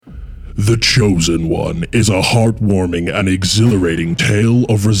The Chosen One is a heartwarming and exhilarating tale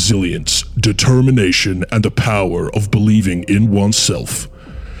of resilience, determination, and the power of believing in oneself.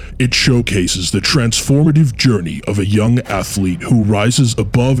 It showcases the transformative journey of a young athlete who rises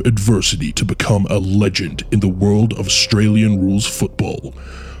above adversity to become a legend in the world of Australian rules football,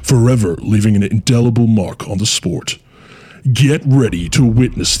 forever leaving an indelible mark on the sport. Get ready to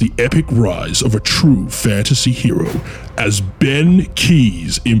witness the epic rise of a true fantasy hero as Ben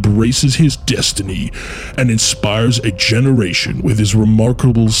Keays embraces his destiny and inspires a generation with his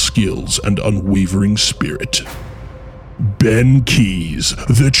remarkable skills and unwavering spirit. Ben Keays,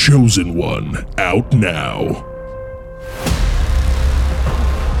 The Chosen One, out now.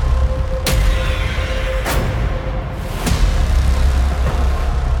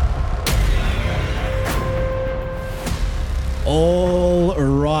 All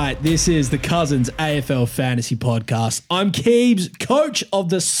right, this is the Cousins AFL Fantasy Podcast. I'm Keebs, coach of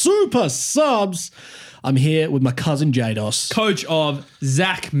the Super Subs. I'm here with my cousin Jaydos. Coach of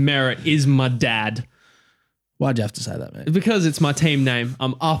Zach Merrett is my dad. Why'd you have to say that, man? Because it's my team name.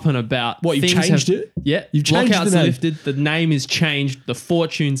 I'm up and about. What, you've changed it? Yeah. You've changed Lockouts the name. lifted. The name is changed. The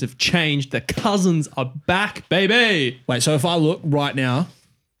fortunes have changed. The Cousins are back, baby. Wait, so if I look right now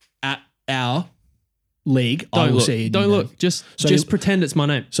at our league, I will see it. Don't look. Just pretend it's my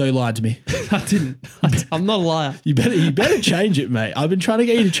name. So you lied to me. I didn't. I'm not a liar. You better change it, mate. I've been trying to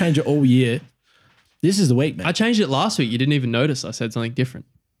get you to change it all year. This is the week, mate. I changed it last week. You didn't even notice I said something different.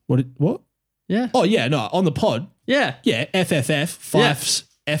 What? Yeah. Oh, yeah, no, on the pod. Yeah. Yeah, FFF, Fifes,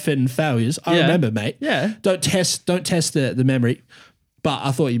 effing failures. I remember, mate. Yeah. Don't test the memory. But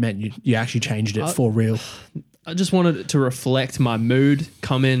I thought you meant you actually changed it for real. I just wanted it to reflect my mood,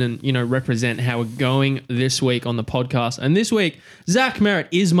 come in and, represent how we're going this week on the podcast. And this week, Zach Merrett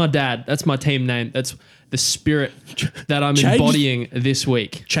is my dad. That's my team name. That's the spirit that I'm embodying this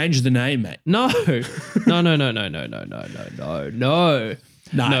week. Change the name, mate. No,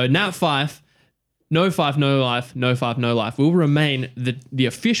 Nat Fife, no Fife, no life, no Fife, no life will remain the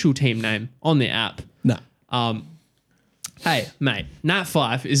official team name on the app. No. Hey, mate, Nat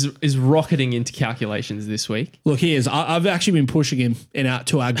Fife is rocketing into calculations this week. Look, I've actually been pushing him out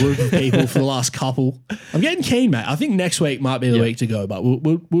to our group of people for the last couple. I'm getting keen, mate. I think next week might be the week to go, but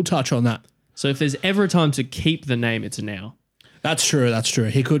we'll touch on that. So if there's ever a time to keep the name, it's now. That's true.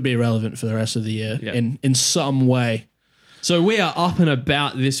 He could be relevant for the rest of the year in some way. So we are up and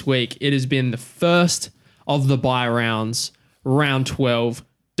about this week. It has been the first of the bye rounds, round 12,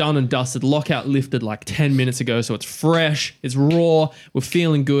 done and dusted. Lockout lifted like 10 minutes ago, so it's fresh, it's raw, we're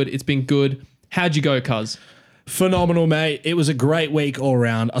feeling good, it's been good. How'd you go, cuz? Phenomenal, mate. It was a great week all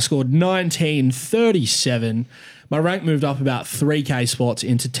around. I scored 1937. My rank moved up about 3K spots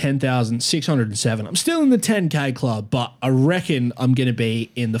into 10,607. I'm still in the 10K club, but I reckon I'm going to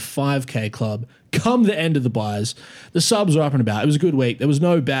be in the 5K club come the end of the buys. The subs are up and about. It was a good week. There was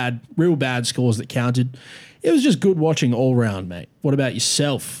no real bad scores that counted. It was just good watching all round, mate. What about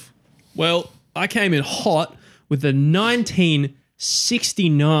yourself? Well, I came in hot with a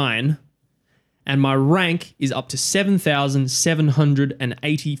 1969, and my rank is up to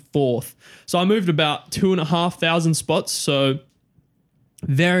 7,784th. So I moved about 2,500 spots. So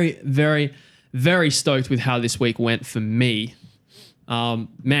very, very, very stoked with how this week went for me.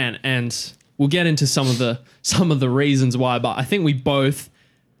 Man, and we'll get into some of the reasons why, but I think we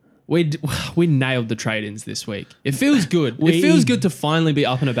nailed the trade-ins this week. It feels good. It feels good to finally be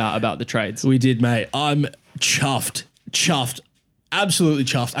up and about the trades. We did, mate. I'm chuffed, absolutely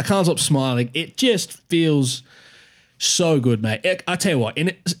chuffed. I can't stop smiling. It just feels so good, mate. I tell you what,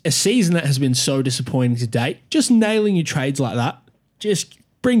 in a season that has been so disappointing to date, just nailing your trades like that just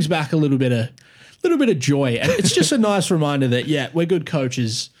brings back a little bit of joy, and it's just a nice reminder that we're good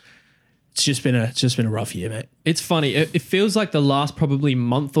coaches. It's just been a rough year, mate. It's funny. It feels like the last probably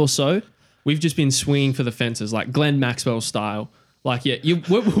month or so, we've just been swinging for the fences, like Glenn Maxwell style. Like,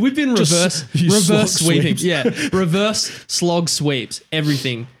 we've been reverse sweeping. Yeah, reverse slog sweeps,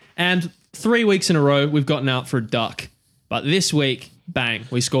 everything. And 3 weeks in a row, we've gotten out for a duck. But this week, bang,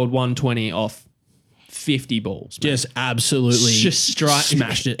 we scored 120 off 50 balls. Man. Just absolutely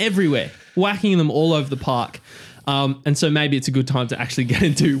smashed it everywhere, whacking them all over the park. And so maybe it's a good time to actually get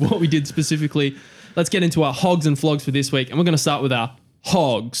into what we did specifically. Let's get into our hogs and flogs for this week. And we're going to start with our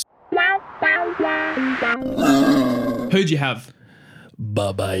hogs. Who'd you have?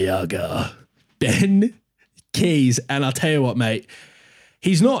 Baba Yaga. Ben Keays. And I'll tell you what, mate.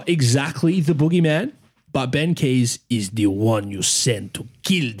 He's not exactly the boogeyman, but Ben Keays is the one you sent to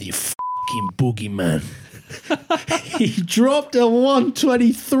kill the fucking boogeyman. He dropped a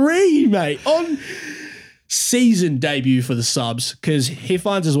 123, mate, on season debut for the subs because he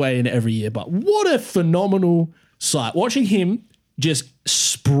finds his way in every year. But what a phenomenal sight. Watching him just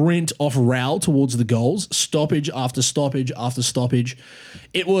sprint off rail towards the goals, stoppage after stoppage after stoppage.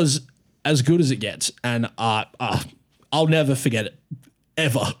 It was as good as it gets. And I'll never forget it,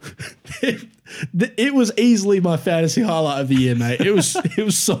 ever. It was easily my fantasy highlight of the year, mate. It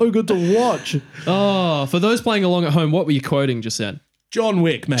was so good to watch. Oh, for those playing along at home, what were you quoting just then? John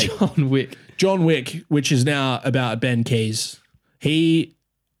Wick, mate. John Wick, which is now about Ben Keays. He's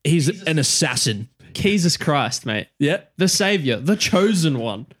an assassin. Jesus Christ, mate. Yeah. The savior, the chosen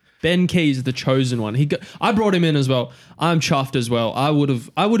one. Ben Keays, the chosen one. I brought him in as well. I'm chuffed as well. I would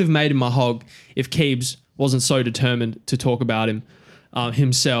have made him my hog if Keebs wasn't so determined to talk about him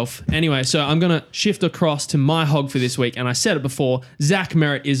himself. Anyway, so I'm going to shift across to my hog for this week. And I said it before, Zach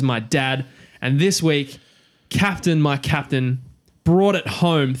Merrett is my dad. And this week, my captain, brought it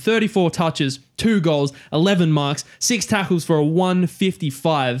home. 34 touches, 2 goals, 11 marks, 6 tackles for a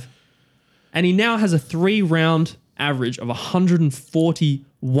 155. And he now has a 3-round average of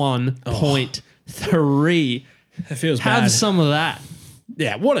 141.3. It feels Have bad. some of that.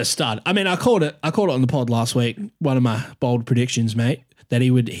 Yeah, what a stud. I mean, I called it on the pod last week, one of my bold predictions, mate, that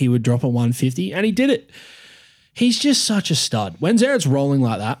he would drop a 150, and he did it. He's just such a stud. When Zerett's rolling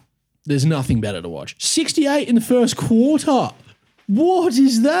like that, there's nothing better to watch. 68 in the first quarter. What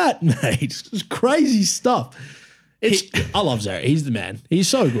is that, mate? It's crazy stuff. I love Zeret. He's the man. He's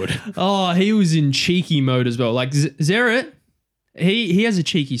so good. Oh, he was in cheeky mode as well. Like Zeret, he has a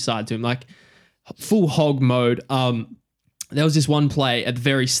cheeky side to him, like full hog mode. There was this one play at the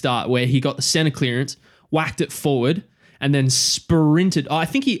very start where he got the center clearance, whacked it forward, and then sprinted. Oh, I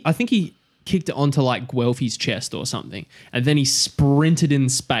think he kicked it onto like Guelphy's chest or something, and then he sprinted in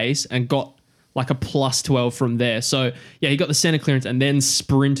space and got like a +12 from there. So yeah, he got the center clearance and then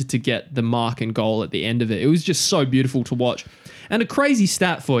sprinted to get the mark and goal at the end of it. It was just so beautiful to watch. And a crazy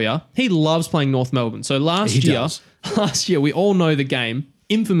stat for you, he loves playing North Melbourne. So last year, we all know the game,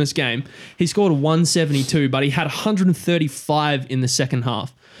 infamous game, he scored a 172, but he had 135 in the second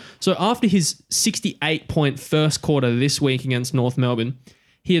half. So after his 68-point first quarter this week against North Melbourne,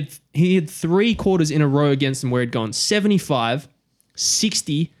 he had 3 quarters in a row against them where he'd gone 75,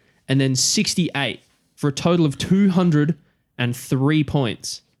 60, and then 68 for a total of 203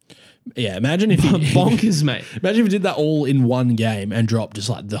 points. Yeah, imagine if he... Bonkers, mate. Imagine if he did that all in one game and dropped just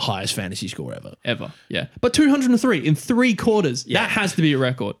like the highest fantasy score ever. Yeah. But 203 in 3 quarters, that has to be a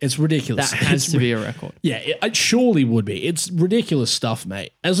record. It's ridiculous. That has to be a record. Yeah, it surely would be. It's ridiculous stuff,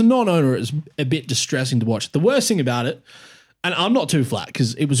 mate. As a non-owner, it's a bit distressing to watch. The worst thing about it, and I'm not too flat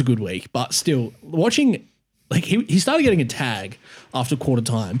because it was a good week, but still, watching... Like he started getting a tag after quarter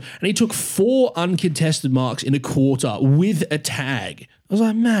time and he took 4 uncontested marks in a quarter with a tag. I was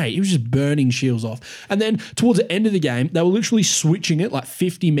like, mate, he was just burning shields off. And then towards the end of the game, they were literally switching it like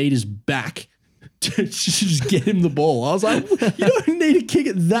 50 meters back to just get him the ball. I was like, you don't need to kick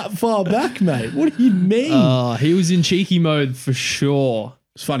it that far back, mate. What do you mean? He was in cheeky mode for sure.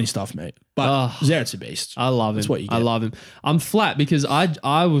 It's funny stuff, mate. But Zerett's a beast. I love him. That's what you get. I love him. I'm flat because I'm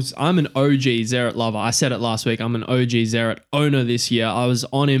an OG Zeret lover. I said it last week. I'm an OG Zeret owner this year. I was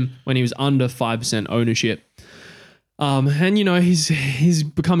on him when he was under 5% ownership. And you know, he's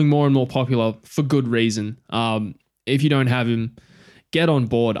becoming more and more popular for good reason. If you don't have him, get on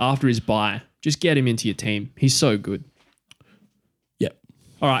board after his bye. Just get him into your team. He's so good. Yep.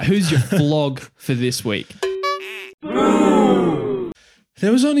 All right, who's your flog for this week?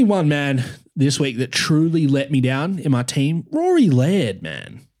 There was only one man this week that truly let me down in my team. Rory Laird,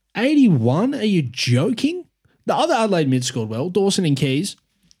 man. 81? Are you joking? The other Adelaide mid scored well, Dawson and Keays.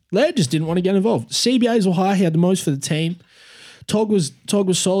 Laird just didn't want to get involved. CBAs were high. He had the most for the team. Tog was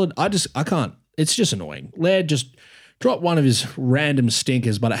solid. I can't. It's just annoying. Laird just dropped one of his random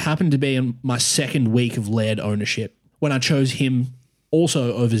stinkers, but it happened to be in my second week of Laird ownership when I chose him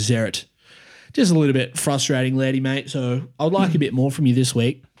also over Zeret. Just a little bit frustrating, Lairdy, mate. So I would like a bit more from you this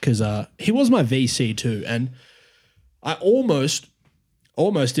week because he was my VC too. And I almost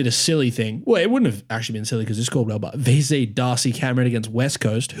did a silly thing. Well, it wouldn't have actually been silly because he scored well, but VC Darcy Cameron against West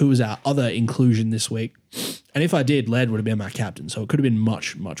Coast, who was our other inclusion this week. And if I did, Laird would have been my captain. So it could have been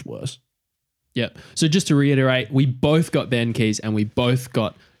much, much worse. Yep. So just to reiterate, we both got Ben Keays and we both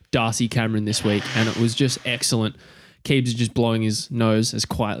got Darcy Cameron this week. And it was just excellent. Keebs is just blowing his nose as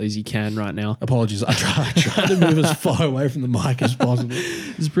quietly as he can right now. Apologies. I tried to move as far away from the mic as possible.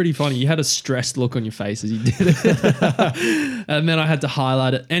 It's pretty funny. You had a stressed look on your face as you did it. And then I had to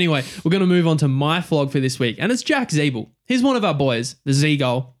highlight it. Anyway, we're going to move on to my flog for this week. And it's Jack Zeeble. He's one of our boys, the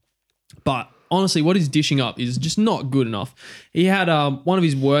Z-Goal. But honestly, what he's dishing up is just not good enough. He had one of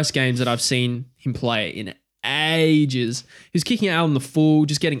his worst games that I've seen him play in ages. He was kicking out on the full,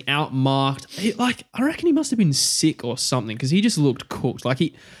 just getting outmarked. I reckon he must have been sick or something because he just looked cooked. Like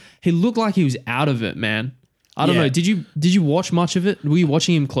he looked like he was out of it, man. I don't know. Did you watch much of it? Were you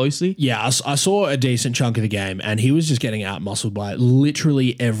watching him closely? Yeah, I saw a decent chunk of the game, and he was just getting out-muscled by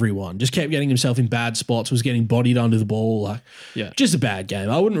literally everyone. Just kept getting himself in bad spots, was getting bodied under the ball. Just a bad game.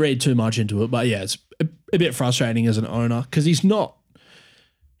 I wouldn't read too much into it, but yeah, it's a bit frustrating as an owner because he's not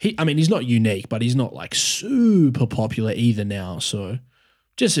unique, but he's not like super popular either now. So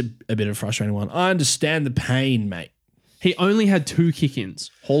just a bit of a frustrating one. I understand the pain, mate. He only had 2 kick-ins.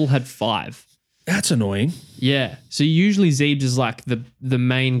 Hall had 5. That's annoying. Yeah. So usually Zeebs is like the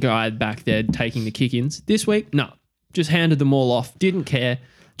main guy back there taking the kick-ins. This week, no. Just handed them all off. Didn't care.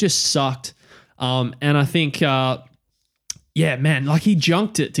 Just sucked. And I think, man, like he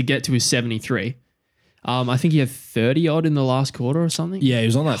junked it to get to his 73. I think he had 30 odd in the last quarter or something. Yeah, he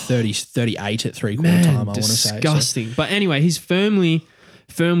was on like 38 at 3/4 time, I want to say. Disgusting. So. But anyway, he's firmly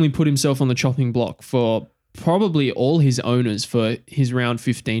put himself on the chopping block for probably all his owners for his round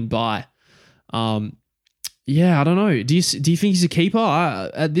 15 bye. I don't know. Do you think he's a keeper?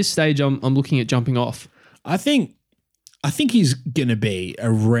 At this stage, I'm looking at jumping off. I think he's gonna be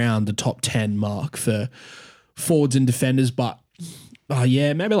around the top 10 mark for forwards and defenders, but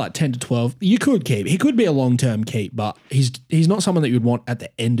maybe like 10 to 12. You could keep. He could be a long-term keep, but he's not someone that you would want at the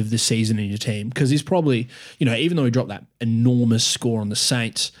end of the season in your team because he's probably, even though he dropped that enormous score on the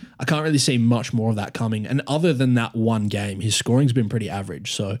Saints, I can't really see much more of that coming. And other than that one game, his scoring's been pretty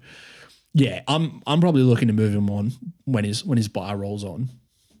average. So. Yeah, I'm probably looking to move him on when his buy rolls on.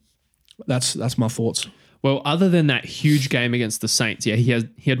 That's my thoughts. Well, other than that huge game against the Saints, he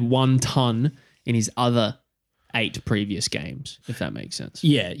had 1 ton in his other 8 previous games, if that makes sense.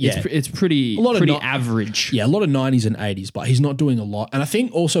 Yeah. It's pretty average. Yeah, a lot of 90s and 80s, but he's not doing a lot. And I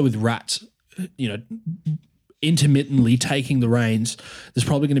think also with Rats, intermittently taking the reins, there's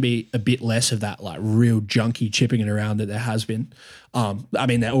probably going to be a bit less of that like real junky chipping it around that there has been.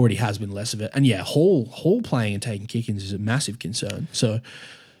 There already has been less of it. And yeah, Hall playing and taking kick-ins is a massive concern. So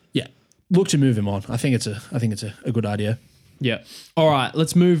yeah, look to move him on. I think it's a good idea. Yeah. All right,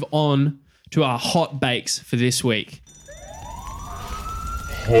 let's move on to our hot bakes for this week.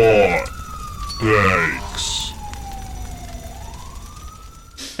 Hot bakes.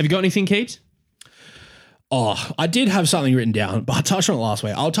 Have you got anything, Keeps? Oh, I did have something written down, but I touched on it last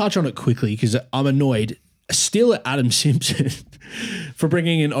week. I'll touch on it quickly because I'm annoyed still at Adam Simpson for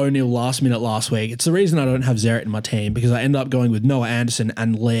bringing in O'Neill last minute last week. It's the reason I don't have Merrett in my team because I end up going with Noah Anderson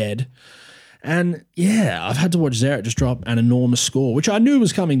and Laird. And yeah, I've had to watch Merrett just drop an enormous score, which I knew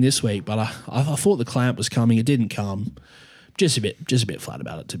was coming this week, but I thought the clamp was coming. It didn't come. Just a bit flat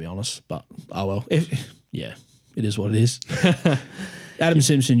about it, to be honest. But oh well. It is what it is. Adam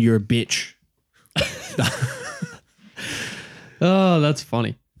Simpson, you're a bitch. Oh, that's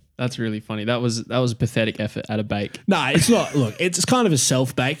funny. That's really funny. That was a pathetic effort at a bake. No, it's not. Look, it's kind of a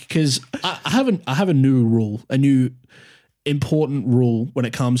self bake because I have a new rule, a new important rule when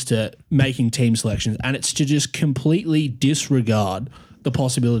it comes to making team selections, and it's to just completely disregard the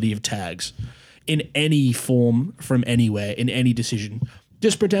possibility of tags in any form from anywhere in any decision.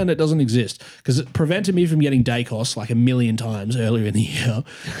 Just pretend it doesn't exist because it prevented me from getting Dacos like a million times earlier in the year.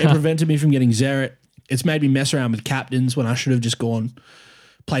 It prevented me from getting Merrett. It's made me mess around with captains when I should have just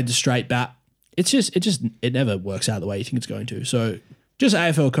played the straight bat. It never works out the way you think it's going to. So just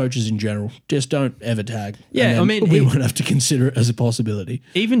AFL coaches in general, just don't ever tag. Yeah, I mean, we won't have to consider it as a possibility.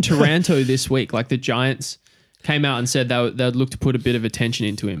 Even Taranto this week, like the Giants came out and said they'd look to put a bit of attention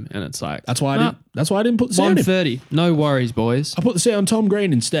into him, and it's like that's why I didn't put the sound 130. No worries, boys. I put the sound on Tom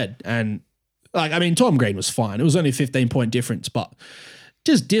Green instead, and Tom Green was fine. It was only a 15-point difference, but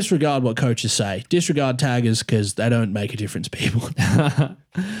just disregard what coaches say. Disregard taggers because they don't make a difference, people.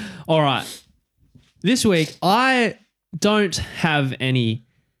 All right, this week I don't have any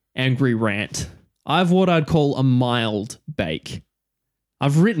angry rant. I have what I'd call a mild bake.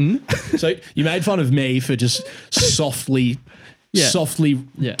 I've written. So you made fun of me for just softly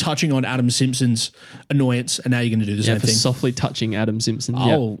touching on Adam Simpson's annoyance, and now you're going to do the same thing. Softly touching Adam Simpson.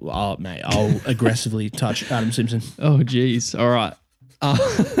 I'll aggressively touch Adam Simpson. Oh, geez. All right.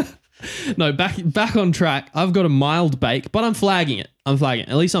 No, back on track. I've got a mild bake, but I'm flagging it.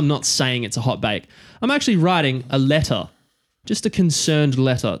 At least I'm not saying it's a hot bake. I'm actually writing a letter, just a concerned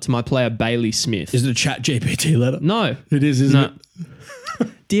letter to my player Bailey Smith. Is it a chat GPT letter? No. It is, isn't it?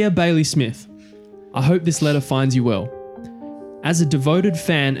 Dear Bailey Smith, I hope this letter finds you well. As a devoted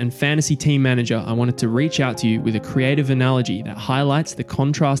fan and fantasy team manager, I wanted to reach out to you with a creative analogy that highlights the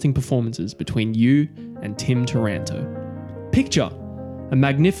contrasting performances between you and Tim Taranto. Picture a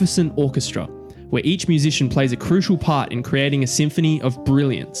magnificent orchestra where each musician plays a crucial part in creating a symphony of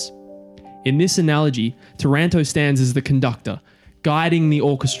brilliance. In this analogy, Taranto stands as the conductor, guiding the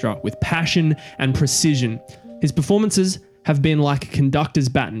orchestra with passion and precision. His performances have been like a conductor's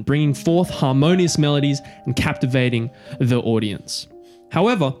baton, bringing forth harmonious melodies and captivating the audience.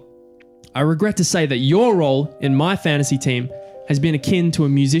 However, I regret to say that your role in my fantasy team has been akin to a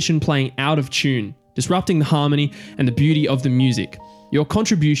musician playing out of tune, disrupting the harmony and the beauty of the music. Your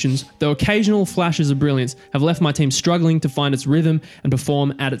contributions, though occasional flashes of brilliance, have left my team struggling to find its rhythm and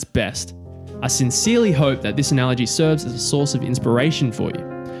perform at its best. I sincerely hope that this analogy serves as a source of inspiration for you.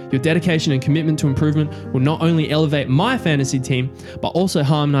 Your dedication and commitment to improvement will not only elevate my fantasy team, but also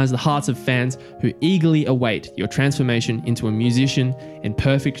harmonize the hearts of fans who eagerly await your transformation into a musician in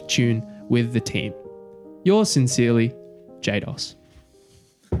perfect tune with the team. Yours sincerely, Jaydos.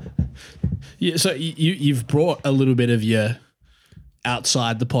 Yeah, so you've brought a little bit of your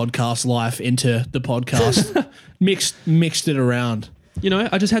outside the podcast life into the podcast, mixed it around. You know,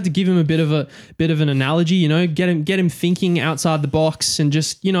 I just had to give him a bit of an analogy, you know, get him thinking outside the box and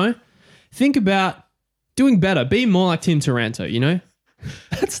just, you know, think about doing better, be more like Tim Taranto, you know?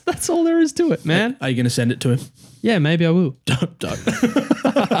 That's all there is to it, man. Are you going to send it to him? Yeah, maybe I will. Don't.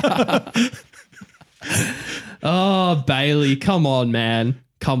 Oh, Bailey, come on, man.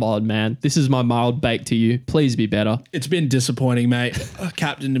 Come on, man. This is my mild bake to you. Please be better. It's been disappointing, mate. I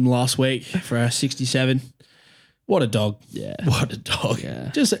captained him last week for a 67. What a dog. Yeah. What a dog.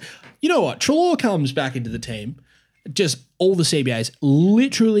 Yeah. Just, you know what? Treloar comes back into the team. Just all the CBAs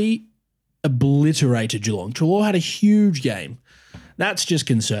literally obliterated Geelong. Treloar had a huge game. That's just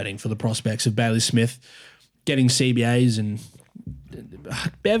concerning for the prospects of Bailey Smith getting CBAs and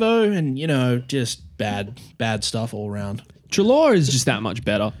Bevo and, you know, just bad stuff all around. Treloar is just that much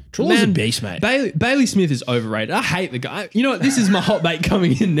better. Treloar's a beast, mate. Bailey Smith is overrated. I hate the guy. You know what? This is my hot bait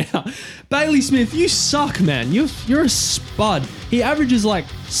coming in now. Bailey Smith, you suck, man. You're a spud. He averages like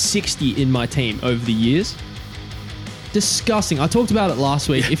 60 in my team over the years. Disgusting. I talked about it last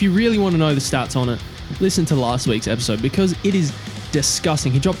week. If you really want to know the stats on it, listen to last week's episode because it is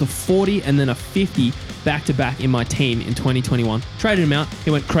disgusting. He dropped a 40 and then a 50 back-to-back in my team in 2021. Traded him out.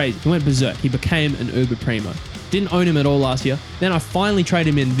 He went crazy. He went berserk. He became an uber primo. Didn't own him at all last year. Then I finally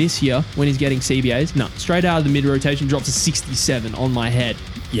traded him in this year when he's getting CBAs. No, straight out of the mid-rotation, drops a 67 on my head.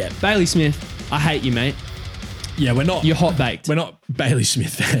 Yeah. Bailey Smith, I hate you, mate. Yeah, we're not. You're hot-baked. We're not Bailey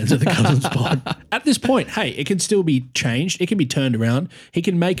Smith fans at the Cousins Pod. At this point, hey, it can still be changed. It can be turned around. He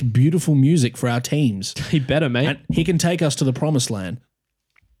can make beautiful music for our teams. He better, mate. And he can take us to the promised land.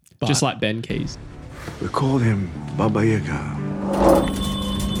 But just like Ben Keays. We called him Baba Yaga.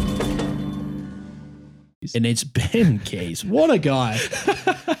 And it's Ben Keays. What a guy.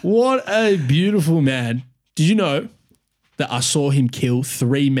 What a beautiful man. Did you know that I saw him kill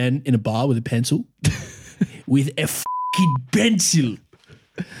 3 men in a bar with a pencil? With a fucking pencil.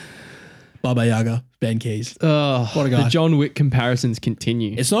 Baba Yaga, Ben Keays. What a guy. The John Wick comparisons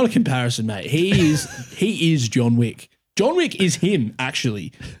continue. It's not a comparison, mate. He is John Wick. John Wick is him,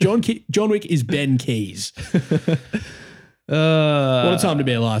 actually. John Wick is Ben Keays. What a time to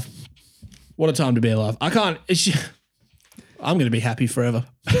be alive. What a time to be alive. I'm going to be happy forever.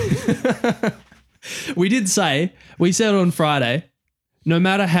 We said on Friday, no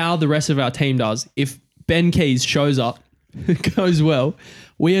matter how the rest of our team does, if Ben Keays shows up, goes well,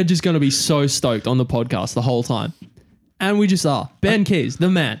 we are just going to be so stoked on the podcast the whole time. And we just are. Ben Keays, the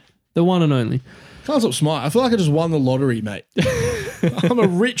man, the one and only. Can't stop smiling. I feel like I just won the lottery, mate. I'm a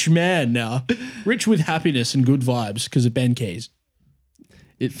rich man now. Rich with happiness and good vibes because of Ben Keays.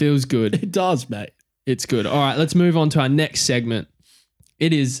 It feels good. It does, mate. It's good. All right, let's move on to our next segment.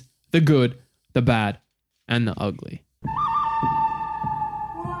 It is the good, the bad, and the ugly.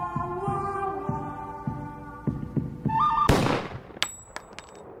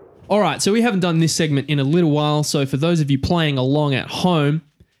 All right, so we haven't done this segment in a little while. So for those of you playing along at home,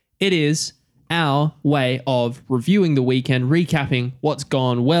 it is our way of reviewing the weekend, recapping what's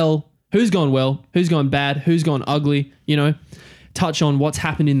gone well, who's gone bad, who's gone ugly, you know, touch on what's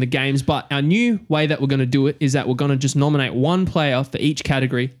happened in the games. But our new way that we're going to do it is that we're going to just nominate one player for each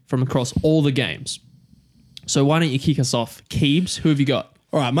category from across all the games. So why don't you kick us off? Keebs, who have you got?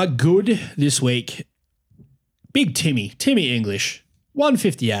 All right, my good this week, Big Timmy English,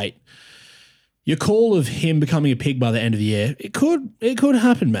 158. Your call of him becoming a pig by the end of the year, it could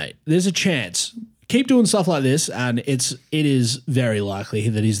happen, mate. There's a chance. Keep doing stuff like this, and it is very likely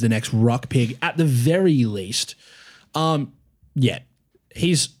that he's the next ruck pig at the very least. Yeah,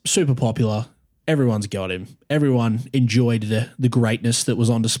 he's super popular. Everyone's got him. Everyone enjoyed the greatness that was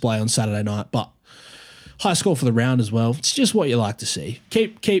on display on Saturday night, but high score for the round as well. It's just what you like to see.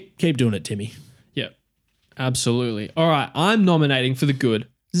 Keep doing it, Timmy. Absolutely. All right, I'm nominating for the good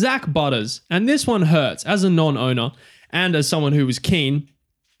Zach Butters, and this one hurts as a non-owner and as someone who was keen.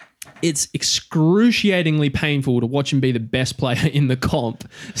 It's excruciatingly painful to watch him be the best player in the comp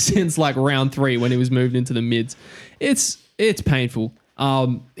since like round 3 when he was moved into the mids. It's painful.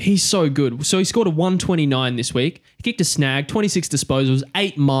 He's so good. So he scored a 129 this week. He kicked a snag, 26 disposals,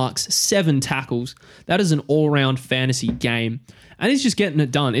 8 marks, 7 tackles. That is an all-round fantasy game. And he's just getting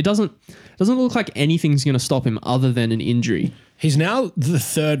it done. It doesn't look like anything's going to stop him other than an injury. He's now the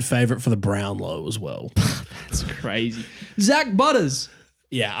 3rd favourite for the Brownlow as well. That's crazy. Zach Butters.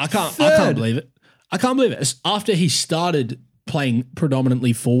 Yeah, I can't believe it. I can't believe it. It's after he started playing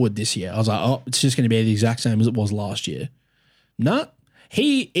predominantly forward this year, I was like, oh, it's just going to be the exact same as it was last year. No,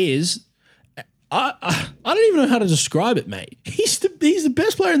 he is. I don't even know how to describe it, mate. He's the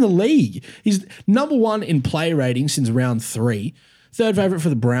best player in the league. He's number 1 in play rating since round 3. 3rd favourite for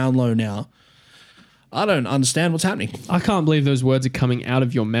the Brownlow now. I don't understand what's happening. I can't believe those words are coming out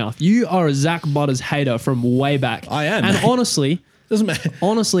of your mouth. You are a Zach Butters hater from way back. I am, and mate. honestly. Doesn't matter.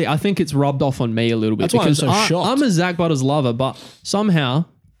 Honestly, I think it's rubbed off on me a little bit. That's why I'm so shocked. I'm a Zach Butters lover, but somehow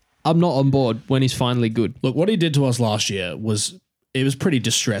I'm not on board when he's finally good. Look, what he did to us last year was pretty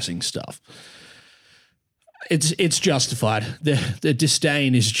distressing stuff. It's justified. The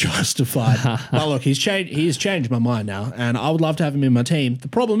disdain is justified. But look, he has changed my mind now, and I would love to have him in my team. The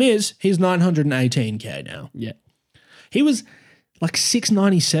problem is he's 918k now. Yeah. He was like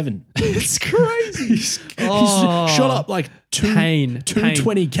 697. It's crazy. He's shot up like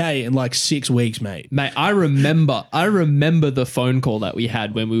 220k in like 6 weeks, mate. Mate, I remember the phone call that we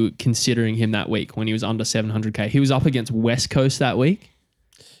had when we were considering him that week when he was under 700k. He was up against West Coast that week.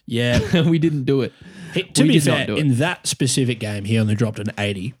 Yeah. And we didn't do it. To be fair, in that specific game, he only dropped an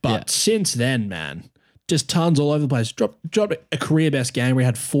 80. But since then, man, just tons all over the place. Dropped a career best game where he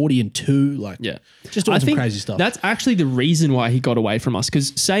had 40 and 2. Like, just doing some crazy stuff. That's actually the reason why he got away from us.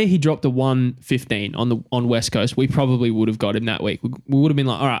 Because say he dropped a 115 on West Coast, we probably would have got him that week. We would have been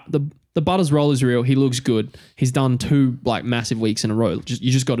like, all right, the Butters roll is real. He looks good. He's done 2 like massive weeks in a row.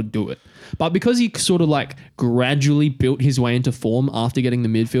 You just got to do it. But because he sort of like gradually built his way into form after getting the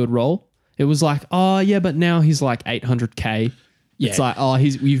midfield role, it was like, oh yeah, but now he's like 800k. Yeah. It's like, oh,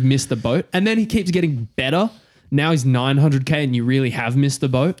 we've missed the boat. And then he keeps getting better. Now he's 900k and you really have missed the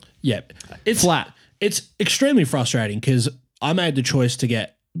boat. Yeah. It's flat. It's extremely frustrating because I made the choice to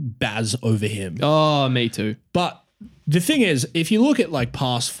get Baz over him. Oh, me too. But the thing is, if you look at like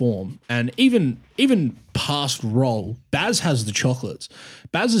past form and even past role, Baz has the chocolates.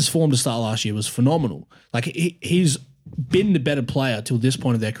 Baz's form to start last year was phenomenal. Like he's been the better player till this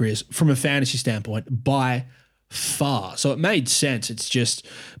point of their careers from a fantasy standpoint by far. So it made sense. It's just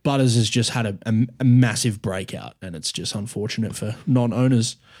Butters has just had a massive breakout and it's just unfortunate for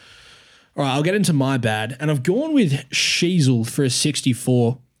non-owners. All right, I'll get into my bad. And I've gone with Sheasel for a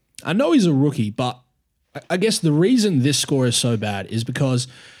 64. I know he's a rookie, but I guess the reason this score is so bad is because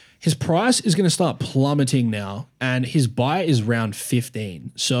his price is going to start plummeting now and his buy is round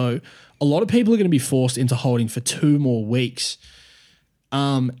 15. So a lot of people are going to be forced into holding for 2 more weeks.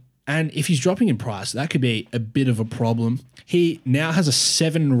 And if he's dropping in price, that could be a bit of a problem. He now has a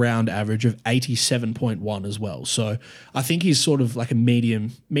 7-round average of 87.1 as well. So I think he's sort of like a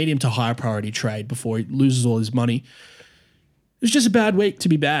medium to high priority trade before he loses all his money. It was just a bad week to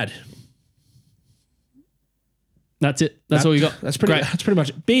be bad. That's it. That's all you got. That's pretty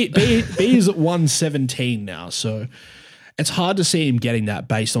much it. B is at 117 now, so it's hard to see him getting that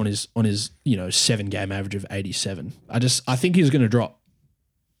based on his 7-game average of 87. I think he's going to drop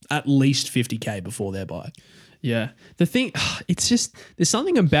at least 50k before their buy. Yeah. The thing, it's just, there's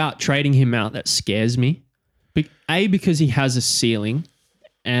something about trading him out that scares me. Because he has a ceiling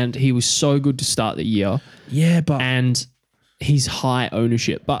and he was so good to start the year. Yeah, but... And he's high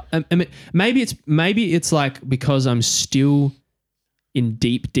ownership. But I mean, maybe it's like because I'm still in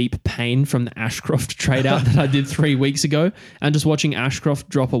deep pain from the Ashcroft trade out that I did 3 weeks ago and just watching Ashcroft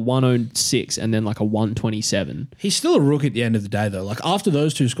drop a 106 and then like a 127. He's still a rook at the end of the day though. Like after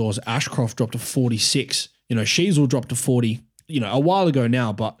those 2 scores, Ashcroft dropped to 46. Sheasel dropped to 40, a while ago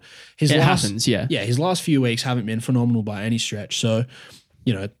now, but his last few weeks haven't been phenomenal by any stretch. So,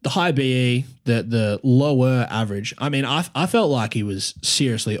 the high BE, the lower average. I mean, I felt like he was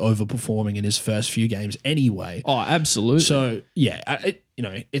seriously overperforming in his first few games anyway. Oh, absolutely. So, yeah,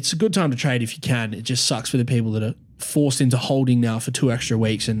 it's a good time to trade if you can. It just sucks for the people that are forced into holding now for 2 extra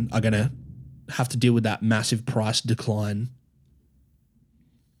weeks and are going to have to deal with that massive price decline.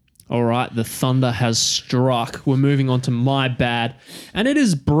 All right, the thunder has struck. We're moving on to my bad. And it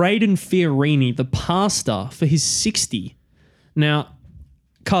is Braden Fiorini, the pastor, for his 60. Now,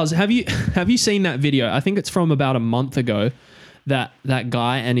 Cuz, have you seen that video? I think it's from about a month ago. That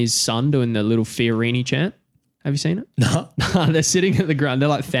guy and his son doing the little Fiorini chant. Have you seen it? No. They're sitting at the ground. They're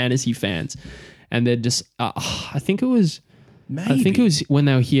like fantasy fans, and they're just. I think it was when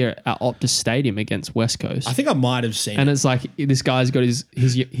they were here at Optus Stadium against West Coast. I think I might have seen and it. it's like this guy's got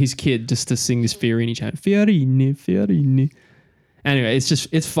his kid just to sing this Fiorini chant. Fiorini, Fiorini. Anyway,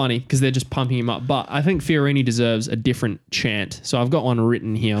 it's funny because they're just pumping him up. But I think Fiorini deserves a different chant. So I've got one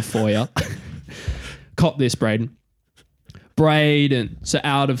written here for you. Cop this, Braden. Braden, so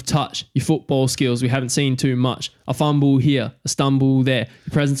out of touch. Your football skills, we haven't seen too much. A fumble here, a stumble there.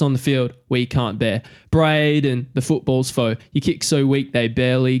 Your presence on the field, we can't bear. Braden, the football's foe. Your kicks so weak, they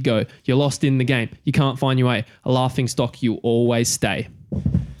barely go. You're lost in the game. You can't find your way. A laughing stock, you'll always stay.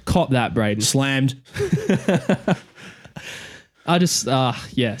 Cop that, Braden. Slammed. I just,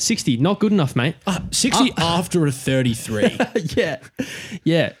 60. Not good enough, mate. 60 after a 33.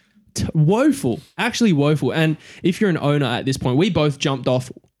 Yeah. Woeful. Actually woeful. And if you're an owner at this point, we both jumped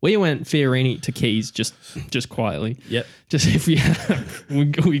off. We went Fiorini to Keays just quietly. Yep. Just if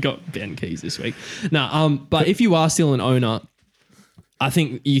we got Ben Keays this week. But if you are still an owner, I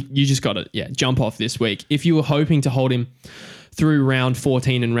think you just got to jump off this week. If you were hoping to hold him through round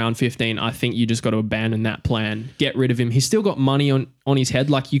 14 and round 15, I think you just got to abandon that plan. Get rid of him. He's still got money on his head.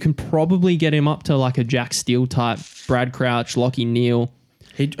 Like, you can probably get him up to like a Jack Steele type, Brad Crouch, Lockie Neal.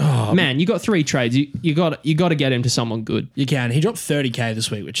 Man, you got 3 trades. You got to get him to someone good. You can. He dropped 30K this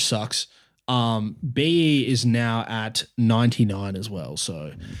week, which sucks. BE is now at 99 as well.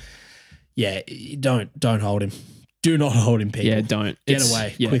 So yeah, don't hold him. Do not hold him, people. Yeah, don't. Get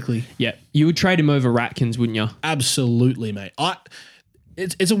away quickly. Yeah. You would trade him over Ratkins, wouldn't you? Absolutely, mate.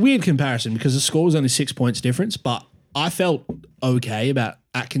 It's a weird comparison because the score was only 6 points difference, but I felt okay about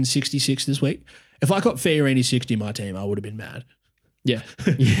Atkins 66 this week. If I got Fiorini 60 in my team, I would have been mad. Yeah.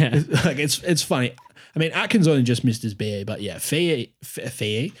 Yeah. Like, it's funny. I mean, Atkins only just missed his BA, but yeah,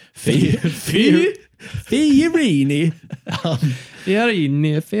 Fiorini.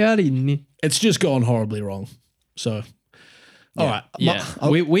 Fiorini. It's just gone horribly wrong. So, all right. Yeah.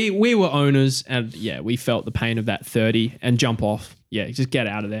 We were owners and we felt the pain of that 30 and jump off. Yeah, just get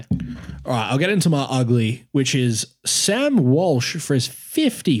out of there. All right, I'll get into my ugly, which is Sam Walsh for his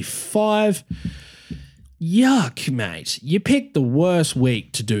 55. Yuck, mate. You picked the worst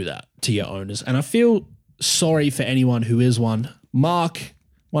week to do that to your owners. And I feel sorry for anyone who is one. Mark,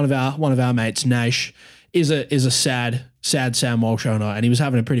 one of our mates, Nash, is a sad Sam Walsh owner, and he was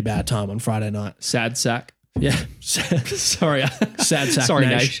having a pretty bad time on Friday night. Sad sack. Yeah. Sorry. Sad sack. Sorry,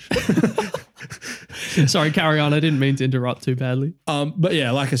 Nash. Sorry, carry on. I didn't mean to interrupt too badly. But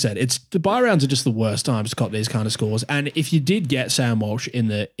yeah, like I said, the buy rounds are just the worst times to cop these kind of scores. And if you did get Sam Walsh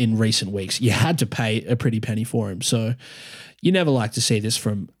in recent weeks, you had to pay a pretty penny for him. So you never like to see this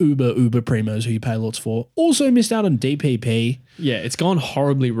from uber primos who you pay lots for. Also missed out on DPP. Yeah, it's gone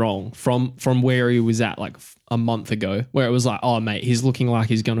horribly wrong from where he was at like a month ago, where it was like, oh mate, he's looking like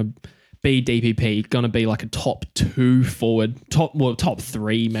he's gonna be DPP, gonna be like a top 2 forward, top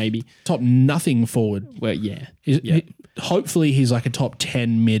 3 maybe, top nothing forward. Well, yeah, hopefully he's like a top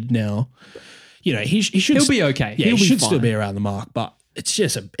 10 mid now. You know, he'll be okay. Yeah, he should still be around the mark, but it's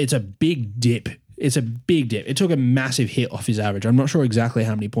a big dip. It's a big dip. It took a massive hit off his average. I'm not sure exactly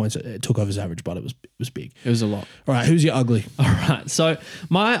how many points it took off his average, but it was big. It was a lot. All right, who's your ugly? All right, so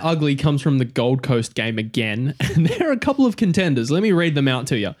my ugly comes from the Gold Coast game again, and there are a couple of contenders. Let me read them out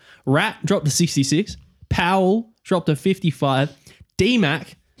to you. Rat dropped to 66. Powell dropped to 55.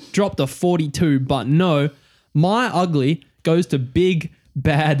 D-Mac dropped to 42, but no, my ugly goes to Big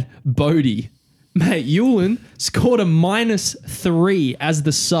Bad Bodie. Mate, Ewan scored a -3 as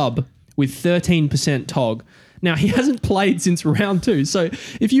the sub with 13% TOG. Now, he hasn't played since round 2. So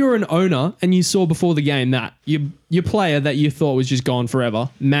if you were an owner and you saw before the game that your player that you thought was just gone forever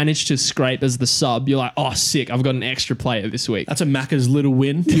managed to scrape as the sub, you're like, oh, sick, I've got an extra player this week. That's a Macca's little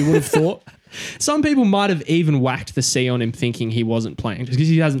win, you would have thought. Some people might have even whacked the C on him thinking he wasn't playing just because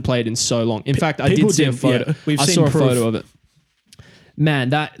he hasn't played in so long. In fact, I did see a photo. Yeah, I saw a photo of it. Man,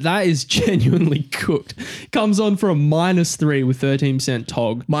 that is genuinely cooked. Comes on for a -3 with 13%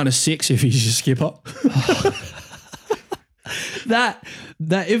 TOG. -6 if he's your skipper. That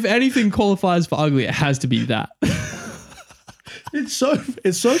if anything qualifies for ugly, it has to be that. It's so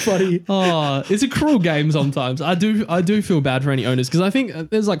funny. Oh, it's a cruel game sometimes. I do feel bad for any owners because I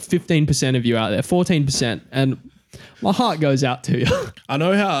think there's like 15% of you out there, 14%, and my heart goes out to you. I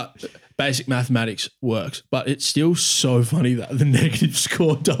know how basic mathematics works, but it's still so funny that the negative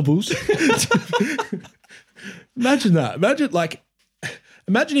score doubles. Imagine that.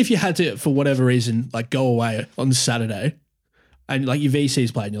 Imagine if you had to, for whatever reason, like go away on Saturday and like your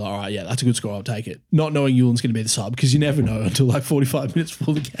VC's played and you're like, all right, yeah, that's a good score. I'll take it. Not knowing Yulin's going to be the sub because you never know until like 45 minutes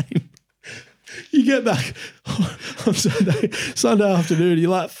before the game. You get back on Sunday afternoon, you're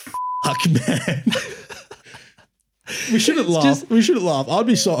like, fuck, man. We shouldn't laugh. We shouldn't laugh. I'd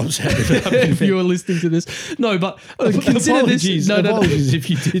be so upset if you were listening to this. No, but consider this. Apologies if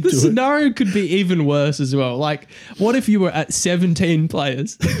you did do it. The scenario could be even worse as well. Like, what if you were at 17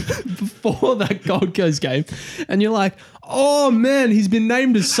 players before that Gold Coast game and you're like, oh man, he's been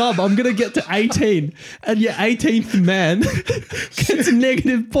named as sub. I'm going to get to 18. And your 18th man gets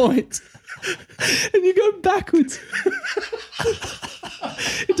negative points. And you go backwards.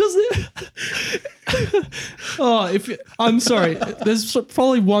 It doesn't. I'm sorry. There's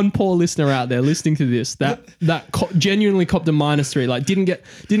probably one poor listener out there listening to this that genuinely copped a -3. Like didn't get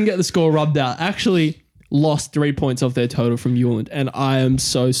the score rubbed out. Actually lost 3 points off their total from Yuland, and I am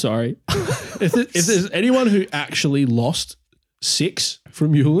so sorry. If there's anyone who actually lost 6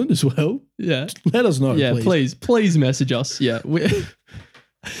 from Yuland as well, yeah, let us know. Yeah, please message us. Yeah.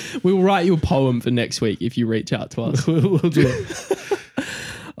 We will write you a poem for next week if you reach out to us. We'll do it.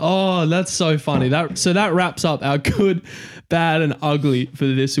 Oh, that's so funny. So that wraps up our good, bad, and ugly for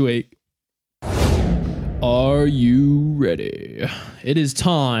this week. Are you ready? It is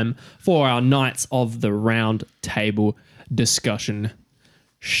time for our Knights of the Round Table discussion.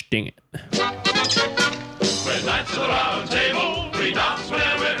 Sting it. We're Knights of the Round Table. We dance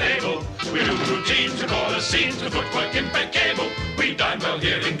whenever we're able. We do routines to call the scenes to footwork impeccable. We dine well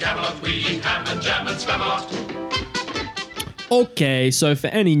here in Camelot. We eat ham and jam and spam a lot. Okay, so for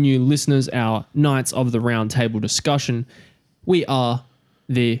any new listeners, our Knights of the Round Table discussion, we are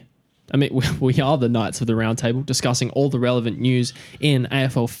the Knights of the Round Table discussing all the relevant news in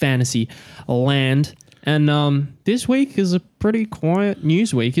AFL fantasy land. And this week is a pretty quiet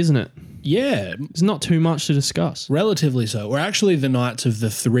news week, isn't it? Yeah. There's not too much to discuss. Relatively so. We're actually the Knights of the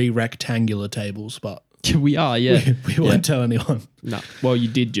 3 rectangular tables, but we are, yeah. We won't tell anyone. No. Well, you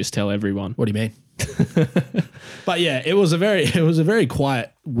did just tell everyone. What do you mean? But yeah, it was a very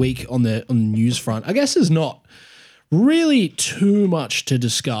quiet week on the news front. I guess there's not really too much to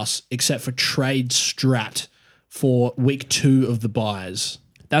discuss except for trade strat for week 2 of the buys.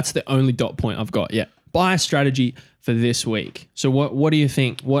 That's the only dot point I've got. Yeah, buy strategy for this week. So what do you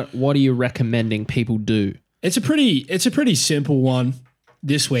think? What are you recommending people do? It's a pretty simple one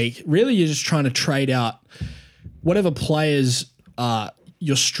this week. Really, you're just trying to trade out whatever players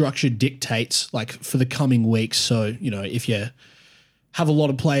your structure dictates, like for the coming weeks. So, if you have a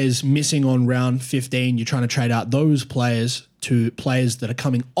lot of players missing on round 15, you're trying to trade out those players to players that are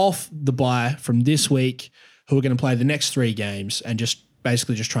coming off the bye from this week who are going to play the next 3 games and just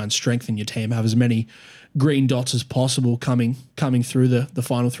basically just try and strengthen your team, have as many green dots as possible coming through the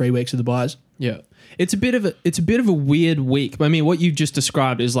final 3 weeks of the buys. Yeah. It's a bit of a weird week. I mean, what you've just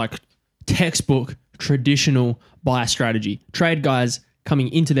described is like textbook traditional buy strategy. Trade guys coming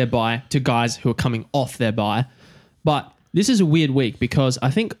into their buy to guys who are coming off their buy. But this is a weird week because I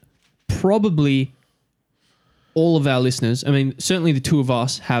think probably all of our listeners, I mean, certainly the 2 of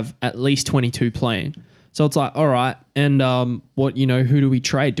us have at least 22 playing. So it's like, all right, and who do we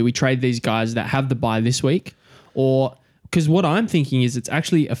trade? Do we trade these guys that have the buy this week? Or, because what I'm thinking is it's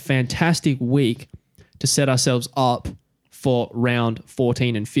actually a fantastic week to set ourselves up for round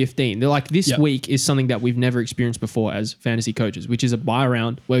 14 and 15. They're like, this week is something that we've never experienced before as fantasy coaches, which is a buy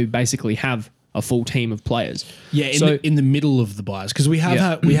round where we basically have a full team of players. Yeah, in the middle of the buys, because we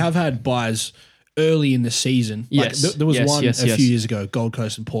have had buys early in the season. Yes. Like, there was one a few years ago, Gold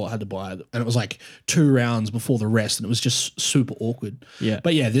Coast and Port had to buy it, and it was like 2 rounds before the rest, and it was just super awkward. Yeah.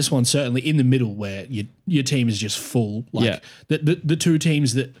 But yeah, this one's certainly in the middle where your team is just full. Like the 2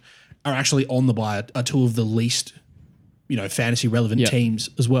 teams that are actually on the buy are 2 of the least, fantasy relevant teams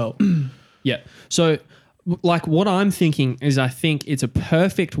as well. Yeah. So, like, what I'm thinking is I think it's a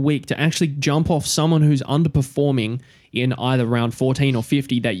perfect week to actually jump off someone who's underperforming in either round 14 or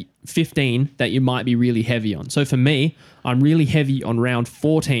 15 that you might be really heavy on. So for me, I'm really heavy on round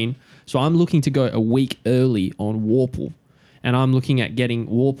 14. So I'm looking to go a week early on Warple. And I'm looking at getting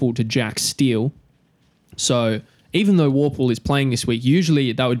Warple to Jack Steele. So even though Warple is playing this week,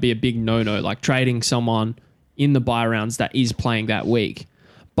 usually that would be a big no-no, like trading someone in the buy rounds that is playing that week.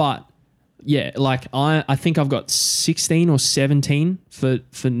 But yeah, like I think I've got 16 or 17 for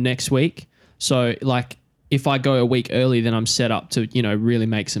next week. So like if I go a week early, then I'm set up to, really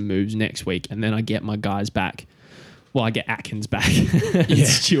make some moves next week. And then I get my guys back. Well, I get Atkins back and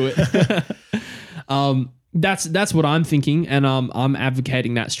Stewart. That's what I'm thinking, and I'm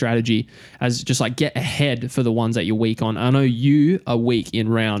advocating that strategy as just like get ahead for the ones that you're weak on. I know you are weak in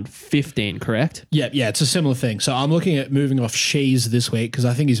round 15, correct? Yeah, it's a similar thing. So I'm looking at moving off Keays this week because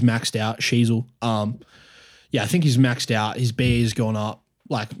I think he's maxed out. Keays I think he's maxed out. His B has gone up,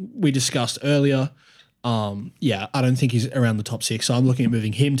 like we discussed earlier. I don't think he's around the top 6. So I'm looking at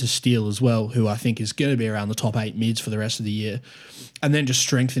moving him to Steele as well, who I think is going to be around the top 8 mids for the rest of the year. And then just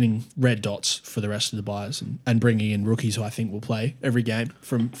strengthening red dots for the rest of the buys and bringing in rookies who I think will play every game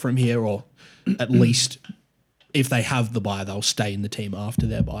from here, or at least if they have the buy, they'll stay in the team after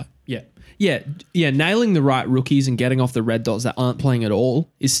their buy. Yeah. Nailing the right rookies and getting off the red dots that aren't playing at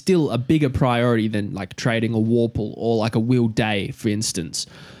all is still a bigger priority than like trading a Warple or like a Will Day, for instance.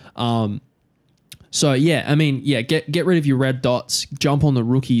 Get rid of your red dots, jump on the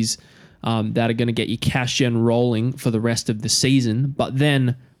rookies that are going to get your cash gen rolling for the rest of the season. But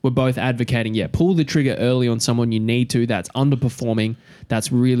then we're both advocating, pull the trigger early on someone you need to that's underperforming,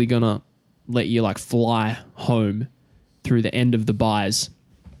 that's really going to let you like fly home through the end of the buys.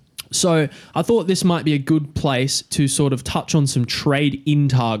 So I thought this might be a good place to sort of touch on some trade-in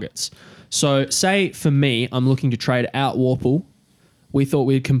targets. So say for me, I'm looking to trade out Warple. We thought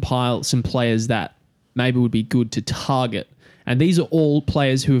we'd compile some players that maybe would be good to target. And these are all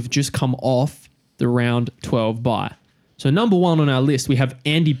players who have just come off the round 12 bye. So number 1 on our list, we have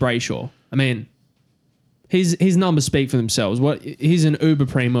Andy Brayshaw. I mean, his numbers speak for themselves. He's an uber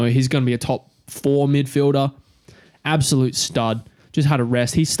primo. He's going to be a top 4 midfielder. Absolute stud. Just had a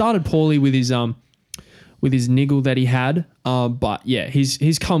rest. He started poorly with his niggle that he had. But yeah,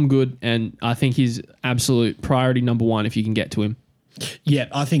 he's come good, and I think he's absolute priority number 1 if you can get to him. Yeah,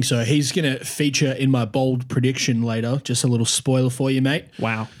 I think so. He's going to feature in my bold prediction later. Just a little spoiler for you, mate.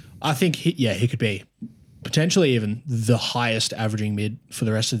 Wow. I think he could be potentially even the highest averaging mid for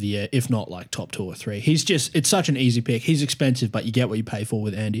the rest of the year, if not like top 2 or 3. It's such an easy pick. He's expensive, but you get what you pay for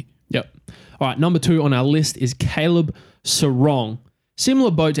with Andy. Yep. All right, number 2 on our list is Caleb Sarong.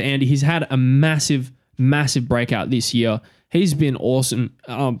 Similar boat to Andy. He's had a massive, massive breakout this year. He's been awesome.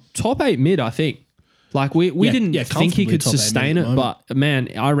 Top 8 mid, I think. Like we didn't think he could sustain it, but man,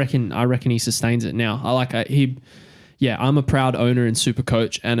 I reckon he sustains it now. I'm a proud owner and super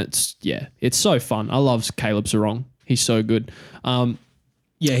coach, and it's so fun. I love Caleb Sarong. He's so good.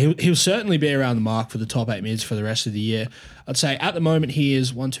 He'll certainly be around the mark for the top 8 mids for the rest of the year. I'd say at the moment he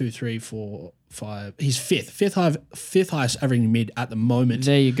is 1, 2, 3, 4, 5. He's fifth highest averaging mid at the moment.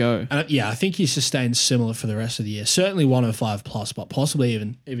 There you go. And I think he sustains similar for the rest of the year. Certainly 105 plus, but possibly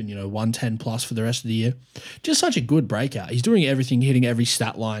even 110 plus for the rest of the year. Just such a good breakout. He's doing everything, hitting every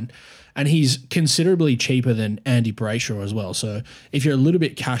stat line. And he's considerably cheaper than Andy Brayshaw as well. So if you're a little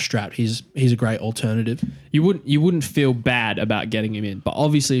bit cash strapped, he's a great alternative. You wouldn't feel bad about getting him in, but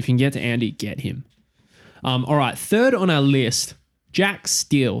obviously if you can get to Andy, get him. All right, 3rd on our list, Jack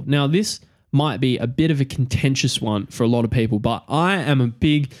Steele. Now this might be a bit of a contentious one for a lot of people, but I am a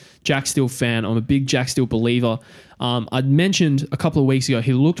big Jack Steele fan. I'm a big Jack Steele believer. I'd mentioned a couple of weeks ago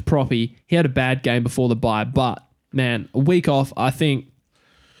he looked proppy. He had a bad game before the bye, but man, a week off, I think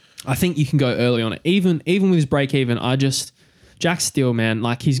you can go early on it. Even with his break even, Jack Steele, man,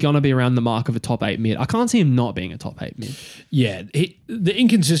 like he's going to be around the mark of a top 8 mid. I can't see him not being a top 8 mid. Yeah, the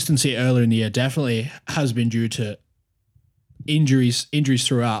inconsistency earlier in the year definitely has been due to injuries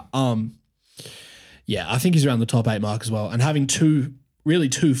throughout. I think he's around the top 8 mark as well. And having two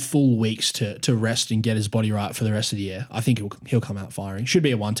full weeks to rest and get his body right for the rest of the year, I think he'll come out firing. Should be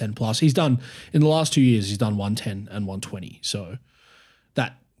a 110 plus. He's done, in the last 2 years, he's done 110 and 120. So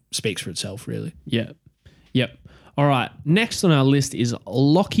that speaks for itself, really. Yeah. Yep. All right. Next on our list is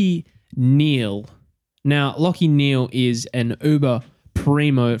Lockie Neal. Now, Lockie Neal is an uber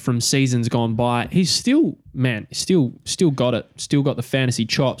primo from seasons gone by. He's still got it. Still got the fantasy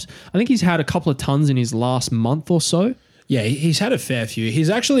chops. I think he's had a couple of tons in his last month or so. Yeah, he's had a fair few. He's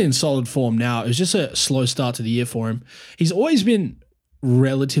actually in solid form now. It was just a slow start to the year for him. He's always been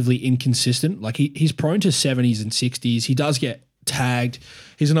relatively inconsistent. Like he's prone to 70s and 60s. He does get tagged.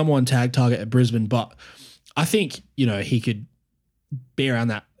 He's a number 1 tag target at Brisbane, but I think, he could be around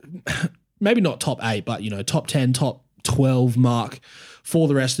that, maybe not top 8, but, top 10, top 12 mark for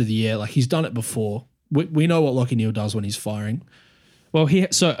the rest of the year. Like he's done it before. We know what Lockie Neal does when he's firing. Well, here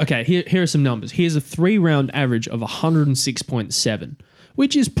are some numbers. He has a 3-round average of 106.7,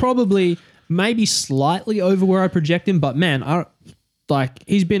 which is probably maybe slightly over where I project him, but man,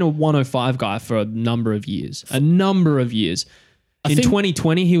 he's been a 105 guy for a number of years. In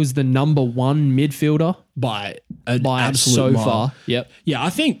 2020, he was the number 1 midfielder by absolute so mile. Far. Yep. Yeah, I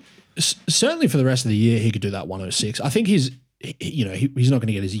think certainly for the rest of the year, he could do that 106. I think his he's not going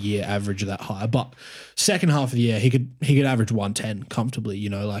to get his year average that high, but second half of the year he could average 110 comfortably.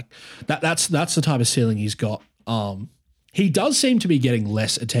 That's the type of ceiling he's got. He does seem to be getting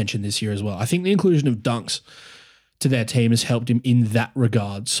less attention this year as well. I think the inclusion of Dunks to their team has helped him in that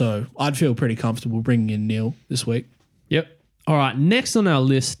regard. So I'd feel pretty comfortable bringing in Neil this week. Yep. All right. Next on our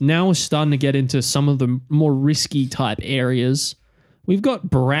list, now we're starting to get into some of the more risky type areas. We've got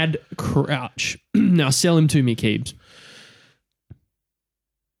Brad Crouch. Now sell him to me, Keebs.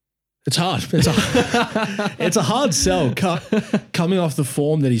 It's hard. It's a hard sell coming off the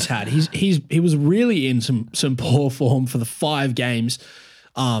form that he's had. He was really in some poor form for the 5 games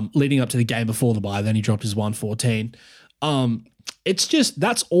leading up to the game before the bye. Then he dropped his 114. It's just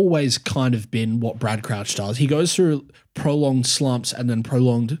that's always kind of been what Brad Crouch does. He goes through prolonged slumps and then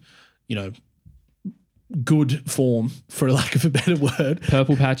prolonged, good form, for lack of a better word.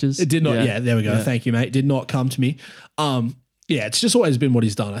 Purple patches. It did not. Yeah, there we go. Yeah. Thank you, mate. Did not come to me. Yeah, it's just always been what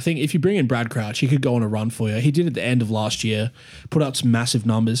he's done. I think if you bring in Brad Crouch, he could go on a run for you. He did at the end of last year, put up some massive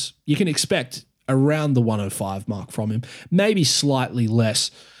numbers. You can expect around the 105 mark from him, maybe slightly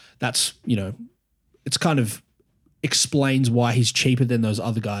less. That's, it's kind of explains why he's cheaper than those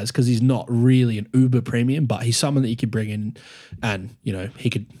other guys, because he's not really an uber premium, but he's someone that you could bring in and, he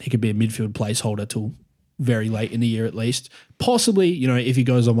could be a midfield placeholder till very late in the year at least. Possibly, if he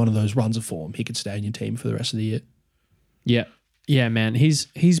goes on one of those runs of form, he could stay in your team for the rest of the year. Yeah. Yeah, man. He's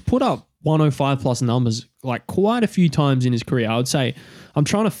put up 105 plus numbers like quite a few times in his career. I would say I'm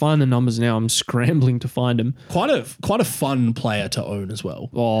trying to find the numbers now. I'm scrambling to find them. Quite a fun player to own as well.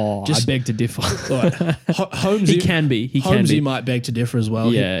 Oh, I beg to differ. Holmesy, he can be. Holmesy might beg to differ as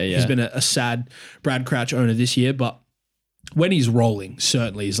well. Yeah, He's been a sad Brad Crouch owner this year, but when he's rolling,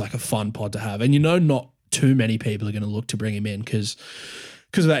 certainly is like a fun pod to have. And not too many people are going to look to bring him in because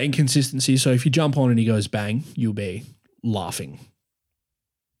of that inconsistency. So if you jump on and he goes bang, you'll be laughing.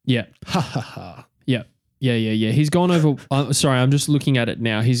 Yeah. Ha ha ha. Yeah. Yeah. He's gone over, sorry, I'm just looking at it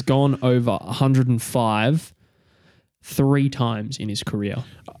now. He's gone over 105 3 times in his career.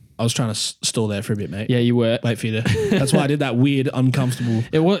 I was trying to stall there for a bit, mate. Yeah, you were. Wait for you to. That's why I did that weird, uncomfortable.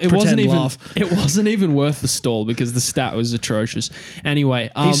 It wasn't even laugh. It wasn't even worth the stall because the stat was atrocious.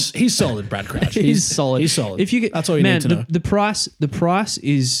 Anyway, he's solid, Brad Crouch. He's solid. He's solid. If you get, that's all you need to know. The price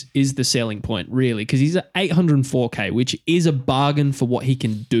is the selling point really, because he's at 804K, which is a bargain for what he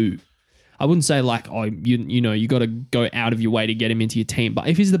can do. I wouldn't say like, you got to go out of your way to get him into your team, but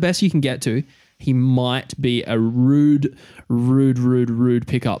if he's the best you can get to, he might be a rude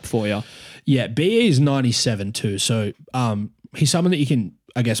pickup for you. Yeah, BE is 97 too. So he's someone that you can,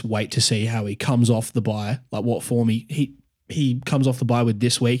 I guess, wait to see how he comes off the bye, like what form he comes off the bye with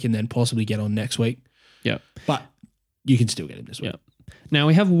this week and then possibly get on next week. Yeah. But you can still get him this week. Yeah. Now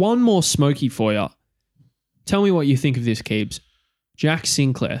we have one more smoky for you. Tell me what you think of this, Keebs. Jack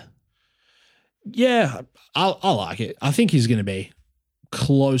Sinclair. Yeah, I like it. I think he's going to be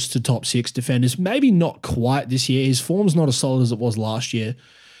close to top 6 defenders. Maybe not quite this year. His form's not as solid as it was last year.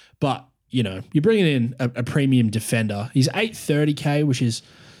 But, you're bringing in a premium defender. He's 830K, which is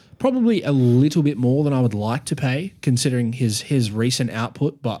probably a little bit more than I would like to pay, considering his recent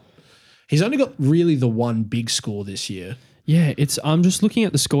output. But he's only got really the one big score this year. Yeah, I'm just looking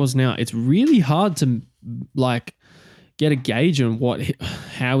at the scores now. It's really hard to, get a gauge on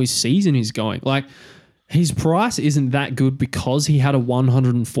how his season is going. His price isn't that good because he had a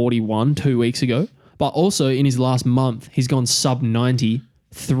 141 2 weeks ago, but also in his last month, he's gone sub 90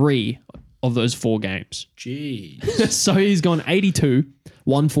 3 of those 4 games. Jeez. So he's gone 82,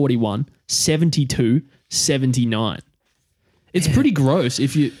 141, 72, 79. It's pretty gross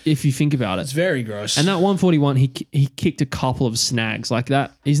if you think about it. It's very gross. And that 141, he kicked a couple of snags like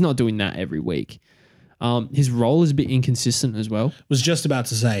that. He's not doing that every week. His role is a bit inconsistent as well. Was just about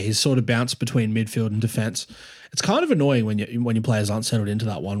to say he's sort of bounced between midfield and defense. It's kind of annoying when your players aren't settled into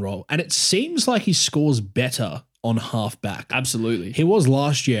that one role, and it seems like he scores better on halfback. Absolutely, he was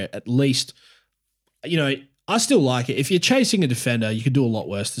last year at least. I still like it. If you're chasing a defender, you could do a lot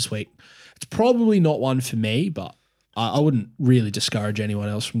worse this week. It's probably not one for me, but I wouldn't really discourage anyone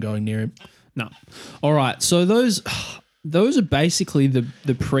else from going near him. No. All right, so those are basically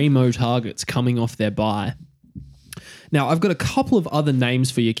the primo targets coming off their bye. Now, I've got a couple of other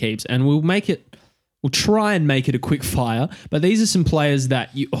names for your Keebs, and we'll try and make it a quick fire, but these are some players that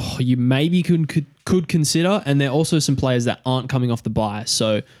you maybe could consider, and they're also some players that aren't coming off the bye.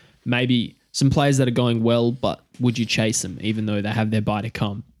 So maybe some players that are going well, but would you chase them even though they have their bye to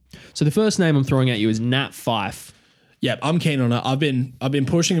come? So the first name I'm throwing at you is Nat Fyfe. Yeah, I'm keen on it. I've been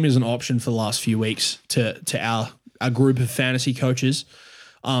pushing him as an option for the last few weeks to our group of fantasy coaches.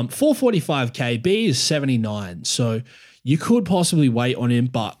 445K, B is 79. So you could possibly wait on him,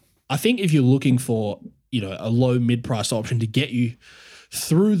 but I think if you're looking for, a low mid-priced option to get you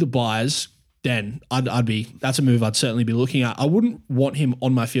through the buys, then that's a move I'd certainly be looking at. I wouldn't want him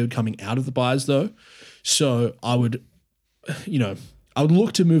on my field coming out of the buys though. So I would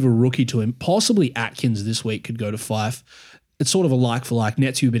look to move a rookie to him. Possibly Atkins this week could go to Fife. It's sort of a like for like,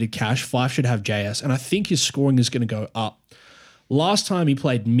 nets you a bit of cash. Fife should have JS, and I think his scoring is going to go up. Last time he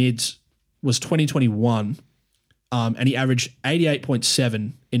played mids was 2021, and he averaged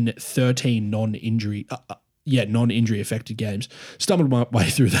 88.7 in 13 non-injury affected games. Stumbled my way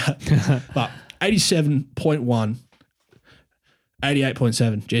through that, but 87.1.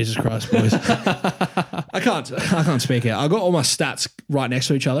 88.7. Jesus Christ, boys. I can't speak out. I got all my stats right next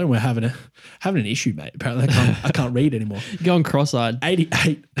to each other and we're having an issue, mate. Apparently I can't read anymore. You're going cross-eyed.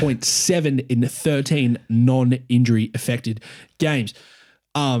 88.7 in 13 non-injury affected games.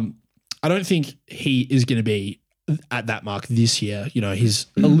 I don't think he is going to be at that mark this year. He's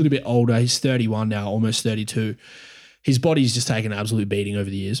a little bit older. He's 31 now, almost 32. His body's just taken an absolute beating over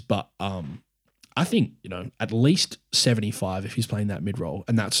the years, but I think, at least 75 if he's playing that mid-roll,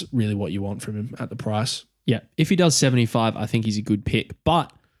 and that's really what you want from him at the price. Yeah, if he does 75, I think he's a good pick.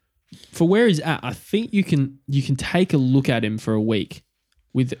 But for where he's at, I think you can take a look at him for a week.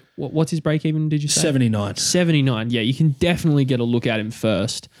 With what's his break even, did you say? 79. 79, yeah. You can definitely get a look at him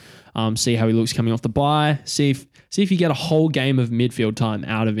first, see how he looks coming off the bye, see if you get a whole game of midfield time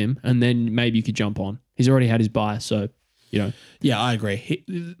out of him, and then maybe you could jump on. He's already had his bye, so... Yeah, I agree.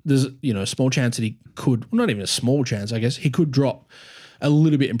 There's a small chance that he could, well, not even a small chance, I guess, he could drop a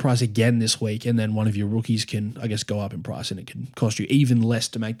little bit in price again this week, and then one of your rookies can, I guess, go up in price, and it can cost you even less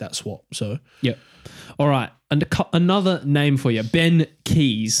to make that swap. So, yep. All right, and another name for you, Ben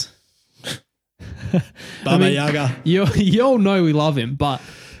Keays. Baba Yaga. You all know we love him, but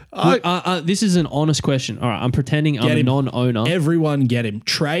this is an honest question. All right, I'm pretending I'm a non-owner. Everyone get him.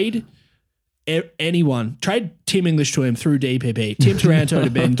 Trade anyone. Trade Tim English to him through DPP. Tim Taranto to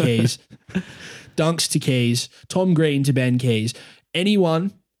Ben Keays. Dunks to Keays. Tom Green to Ben Keays.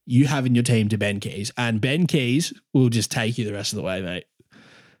 Anyone you have in your team to Ben Keays. And Ben Keays will just take you the rest of the way, mate.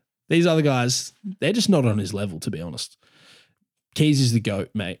 These other guys, they're just not on his level, to be honest. Keays is the GOAT,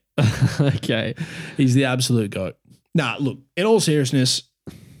 mate. Okay. He's the absolute GOAT. Nah, look, in all seriousness,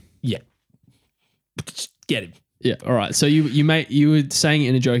 yeah. Get him. Yeah, all right. So you were saying it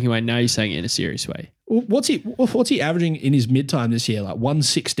in a joking way, now you're saying it in a serious way. What's he averaging in his mid-time this year? Like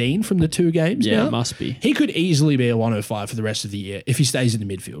 116 from the 2 games now? Yeah, it must be. He could easily be a 105 for the rest of the year if he stays in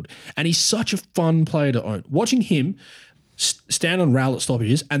the midfield. And he's such a fun player to own. Watching him stand on rail at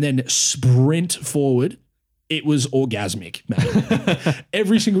stoppages and then sprint forward, it was orgasmic, man.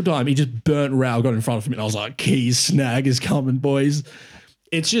 Every single time he just burnt rail, got in front of him, and I was like, Keays snag is coming, boys.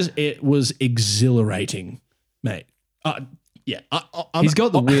 It was exhilarating, mate. He's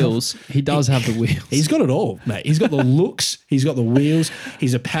got the wheels. He does have the wheels. He's got it all, mate. He's got the looks. He's got the wheels.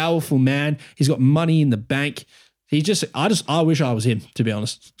 He's a powerful man. He's got money in the bank. I wish I was him, to be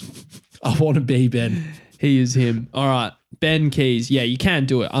honest. I want to be Ben. He is him. All right. Ben Keays. Yeah, you can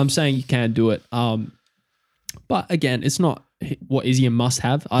do it. I'm saying you can do it. But again, it's not, what is he a must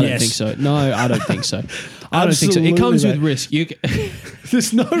have? I don't think so. No, I don't think so. I don't think so. It comes with risk.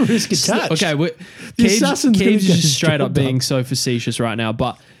 There's no risk attached. Okay, Keebs is just straight up being so facetious right now,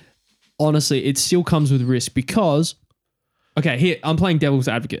 but honestly, it still comes with risk because, okay, here, I'm playing devil's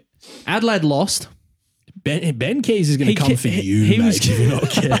advocate. Adelaide lost. Ben Keays is going to come for you, mate, if you're not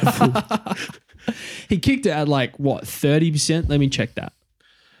careful. He kicked it at 30%? Let me check that.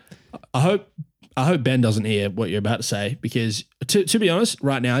 I hope Ben doesn't hear what you're about to say, because to be honest,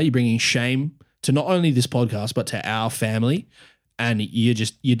 right now you're bringing shame to not only this podcast but to our family, and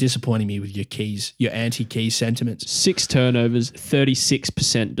you're disappointing me with your anti-Keays sentiments. 6 turnovers,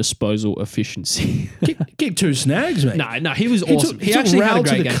 36% disposal efficiency. Kick 2 snags, mate. No, he was awesome. He actually had a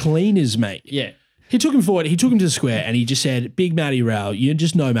great to the game. Cleaners, mate. Yeah. He took him forward. He took him to the square, and he just said, "Big Matty Rao, you're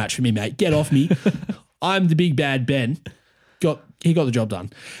just no match for me, mate. Get off me. I'm the big bad Ben." He got the job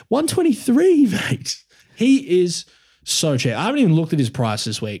done. 123, mate. He is so cheap. I haven't even looked at his price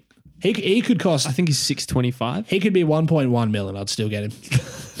this week. He could cost, I think he's 625. He could be 1.1 million. I'd still get him.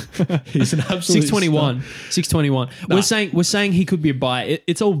 He's an absolute 621. 621. Nah. We're saying he could be a buy.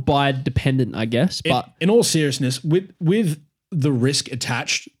 It's all buy dependent, I guess. But in all seriousness, with the risk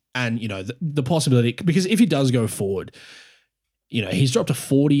attached and the possibility, because if he does go forward, he's dropped a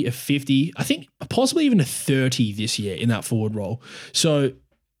 40, a 50, I think possibly even a 30 this year in that forward role. So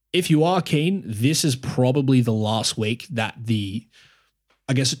if you are keen, this is probably the last week that the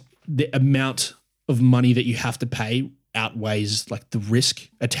amount of money that you have to pay outweighs the risk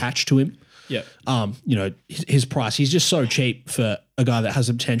attached to him. Yeah. His price, he's just so cheap for a guy that has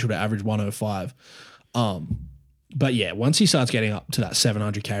the potential to average 105. But yeah, once he starts getting up to that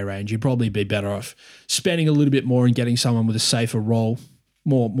 700K range, you'd probably be better off spending a little bit more and getting someone with a safer role,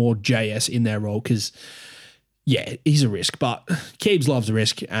 more JS in their role, because yeah, he's a risk. But Keebs loves a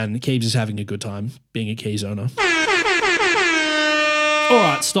risk, and Keebs is having a good time being a Keys owner. All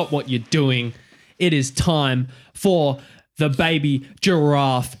right, stop what you're doing. It is time for the baby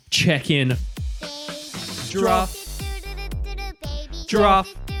giraffe check-in. Giraffe.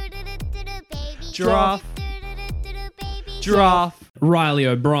 Giraffe. Giraffe. Giraffe. Riley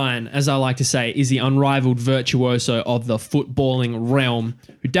O'Brien, as I like to say, is the unrivaled virtuoso of the footballing realm,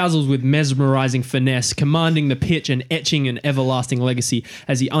 who dazzles with mesmerizing finesse, commanding the pitch and etching an everlasting legacy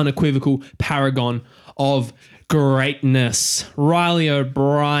as the unequivocal paragon of greatness. Riley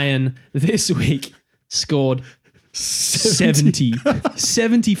O'Brien this week scored 70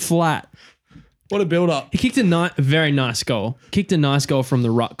 flat. What a build-up. He kicked a very nice goal. Kicked a nice goal from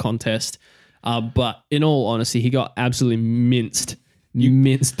the ruck contest. But in all honesty, he got absolutely minced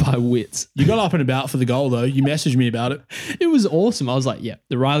by wits. You got up and about for the goal, though. You messaged me about it. It was awesome. I was like, yeah,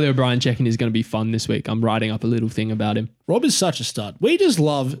 the Riley O'Brien check-in is going to be fun this week. I'm writing up a little thing about him. Rob is such a stud. We just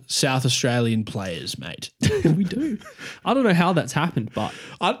love South Australian players, mate. We do. I don't know how that's happened, but...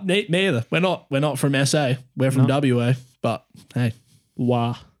 Me either. We're not from SA. We're from WA. But, hey.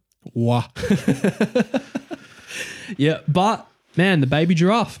 Wah. Yeah, but, man, the baby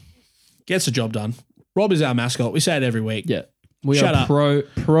giraffe gets the job done. Rob is our mascot. We say it every week. Yeah. We are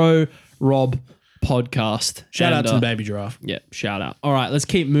pro Rob podcast. Shout out to the baby giraffe. Yeah, shout out. All right, let's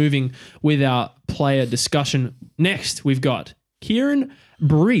keep moving with our player discussion. Next, we've got Kieran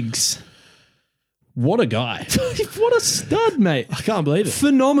Briggs. What a guy. What a stud, mate. I can't believe it.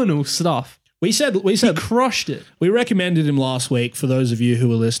 Phenomenal stuff. We said he crushed it. We recommended him last week for those of you who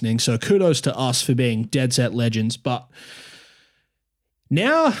were listening. So kudos to us for being dead set legends. But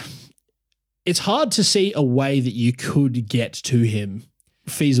now it's hard to see a way that you could get to him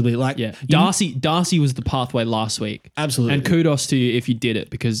feasibly. Like, yeah, Darcy was the pathway last week. Absolutely. And kudos to you if you did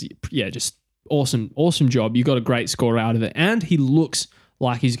it, because yeah, just awesome job. You got a great score out of it. And he looks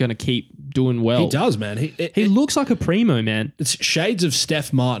like he's going to keep doing well. He does, man. He looks like a primo, man. It's shades of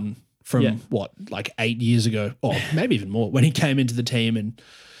Steph Martin from like 8 years ago, or maybe even more, when he came into the team and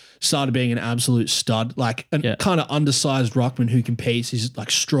started being an absolute stud, like a kind of undersized ruckman who competes. He's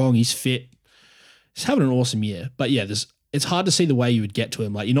like strong, he's fit. He's having an awesome year. But yeah, it's hard to see the way you would get to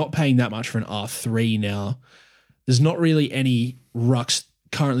him. Like, you're not paying that much for an R3 now. There's not really any rucks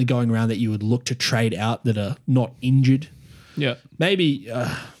currently going around that you would look to trade out that are not injured. Yeah. Maybe,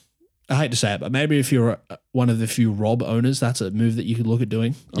 I hate to say it, but maybe if you're one of the few Rob owners, that's a move that you could look at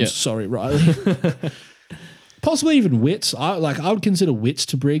doing. I'm sorry, Riley. Possibly even Wits. I would consider Wits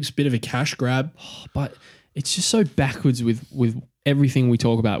to Briggs, bit of a cash grab. But it's just so backwards with everything we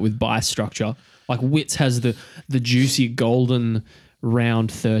talk about with buy structure. Like, Wits has the juicy golden round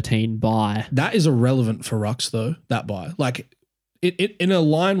 13 buy. That is irrelevant for rucks, though, that buy. Like, in a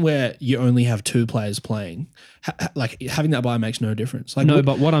line where you only have two players playing, like, having that buy makes no difference. Like, no,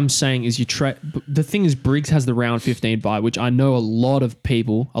 but what I'm saying is the thing is, Briggs has the round 15 buy, which I know a lot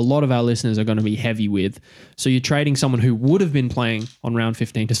of our listeners are going to be heavy with. So you're trading someone who would have been playing on round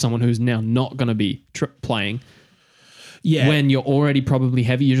 15 to someone who's now not going to be playing. Yeah. When you're already probably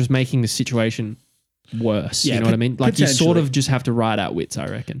heavy, you're just making the situation worse. Yeah, you know what I mean? Like, you sort of just have to ride out Wits, I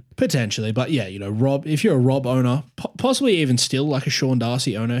reckon. Potentially. But yeah, Rob, if you're a Rob owner, possibly even still like a Sean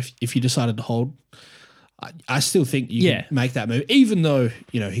Darcy owner, if you decided to hold, I still think you can make that move, even though,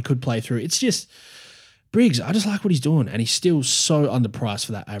 he could play through. It's just, Briggs, I just like what he's doing, and he's still so underpriced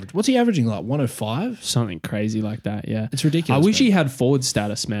for that average. What's he averaging, like 105? Something crazy like that, yeah. It's ridiculous. I wish he had forward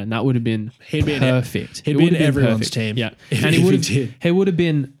status, man. That would have been perfect. He'd be in everyone's team. Yeah. And he would have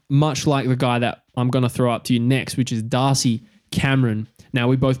been much like the guy that I'm going to throw up to you next, which is Darcy Cameron. Now,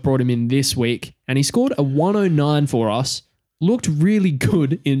 we both brought him in this week, and he scored a 109 for us. Looked really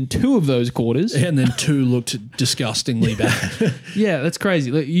good in 2 of those quarters. And then 2 looked disgustingly bad. Yeah, that's crazy.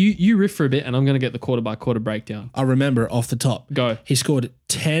 Look, you riff for a bit, and I'm going to get the quarter-by-quarter breakdown. I remember off the top. Go. He scored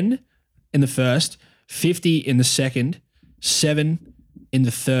 10 in the first, 50 in the second, 7 in the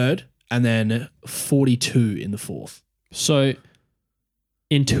third, and then 42 in the fourth. So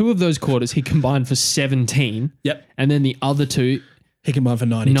in 2 of those quarters, he combined for 17. Yep. And then the other 2... He combined for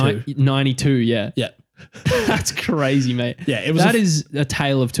 92. 92, yeah. Yep. That's crazy, mate. Yeah, that is a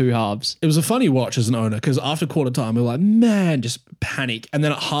tale of 2 halves. It was a funny watch as an owner, because after quarter time, we were like, man, just panic. And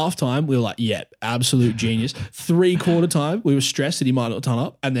then at halftime, we were like, yeah, absolute genius. 3/4 time, we were stressed that he might not turn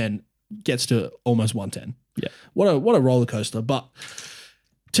up, and then gets to almost 110. Yeah. What a roller coaster. But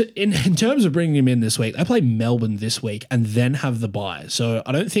In terms of bringing him in this week, they play Melbourne this week and then have the bye. So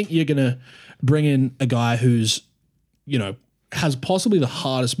I don't think you're going to bring in a guy who's, has possibly the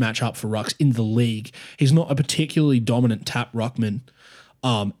hardest matchup for rucks in the league. He's not a particularly dominant tap ruckman,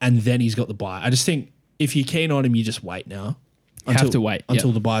 and then he's got the bye. I just think if you're keen on him, you just wait now. Have to wait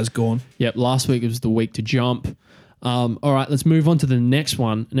until the bye's gone. Yep. Last week was the week to jump. All right, let's move on to the next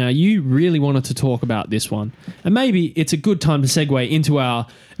one. Now, you really wanted to talk about this one, and maybe it's a good time to segue into our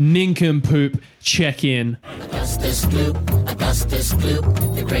nincompoop check-in. Augustus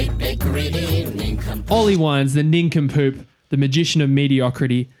Gloop, the great big greedy nincompoop. Ollie Wines, the nincompoop, the magician of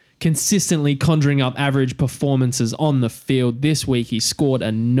mediocrity, consistently conjuring up average performances on the field. This week, he scored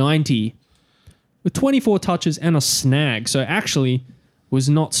a 90 with 24 touches and a snag, so actually was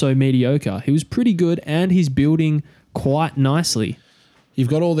not so mediocre. He was pretty good, and he's building quite nicely. You've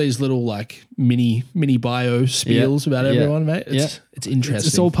got all these little mini bio spiels about everyone, mate. It's interesting.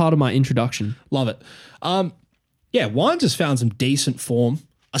 It's all part of my introduction. Love it. Wines has found some decent form.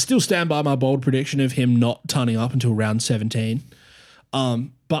 I still stand by my bold prediction of him not turning up until round 17. But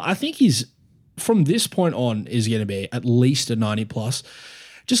I think he's, from this point on, is going to be at least a 90 plus.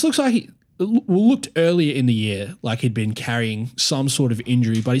 Just looks like he looked earlier in the year like he'd been carrying some sort of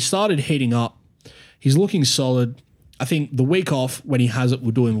injury, but he started heating up. He's looking solid. I think the week off when he has it will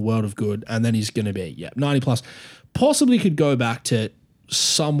do him a world of good, and then he's going to be 90 plus. Possibly could go back to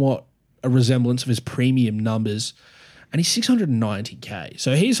somewhat a resemblance of his premium numbers, and he's 690k.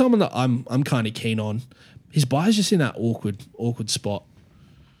 So he's someone that I'm kind of keen on. His buy is just in that awkward spot.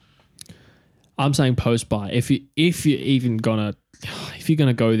 I'm saying post buy. If you're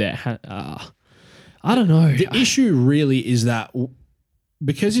gonna go there, I don't know. The issue really is that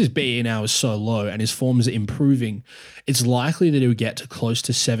because his BE now is so low and his form is improving, it's likely that he'll get to close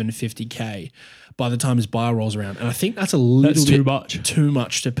to 750k by the time his buy rolls around. And I think that's a little bit too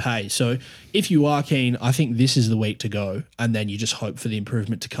much to pay. So if you are keen, I think this is the week to go, and then you just hope for the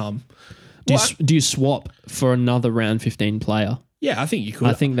improvement to come. Do you swap for another round 15 player? Yeah, I think you could.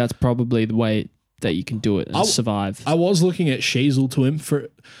 I think that's probably the way that you can do it and survive. I was looking at Sheasel to him for,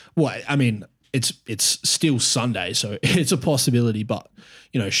 it's still Sunday, so it's a possibility, but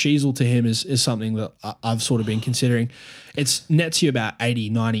Sheasel to him is something that I've sort of been considering. It's nets you about 80,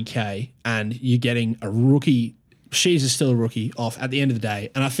 90k, and you're getting a rookie. Sheasel is still a rookie off at the end of the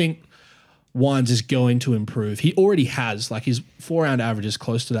day, and I think Wines is going to improve. He already has, his 4-round average is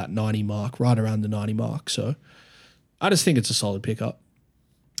close to that 90 mark, right around the 90 mark, so I just think it's a solid pickup.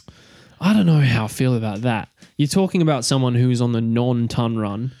 I don't know how I feel about that. You're talking about someone who's on the non-ton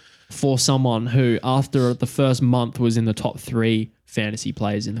run for someone who, after the first month, was in the top 3 fantasy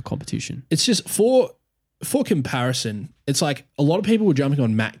players in the competition. It's just for comparison, it's like a lot of people were jumping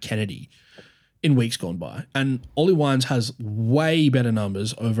on Matt Kennedy in weeks gone by, and Ollie Wines has way better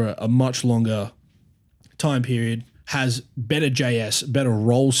numbers over a much longer time period, has better JS, better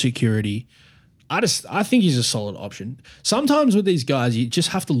role security. I think he's a solid option. Sometimes with these guys, you just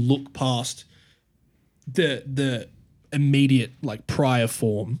have to look past the immediate prior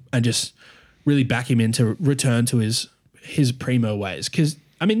form and just really back him in to return to his primo ways. Because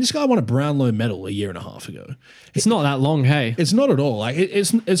this guy won a Brownlow medal a year and a half ago. It's not that long, hey. It's not at all.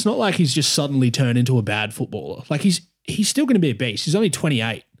 It's not like he's just suddenly turned into a bad footballer. He's still going to be a beast. He's only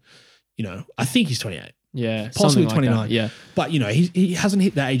 28. I think he's 28. Yeah, possibly 29. Like yeah, but he hasn't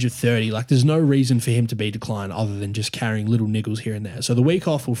hit the age of 30. There's no reason for him to be declined other than just carrying little niggles here and there. So the week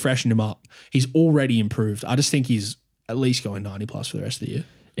off will freshen him up. He's already improved. I just think he's at least going 90 plus for the rest of the year.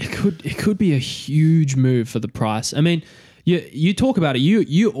 It could be a huge move for the price. You talk about it.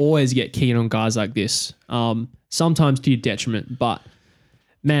 You always get keen on guys like this. Sometimes to your detriment, but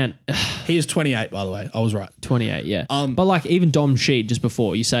man, he is 28, by the way. I was right. 28, yeah. But even Dom Sheed just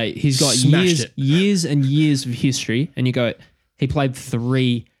before, you say he's got years and years of history, and you go, he played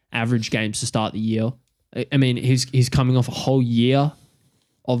 3 average games to start the year. He's coming off a whole year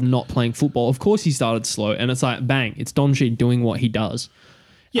of not playing football. Of course, he started slow, and it's bang, it's Dom Sheed doing what he does.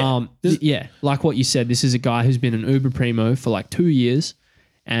 Yeah, like what you said, this is a guy who's been an uber primo for 2 years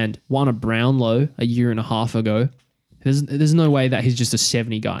and won a Brownlow a year and a half ago. There's no way that he's just a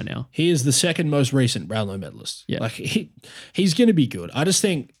 70 guy now. He is the second most recent Brownlow medalist. Yeah. He's going to be good. I just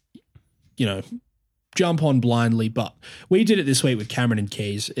think, jump on blindly, but we did it this week with Cameron and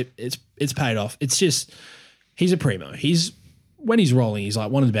Keays. It's paid off. It's just, he's a primo. When he's rolling, he's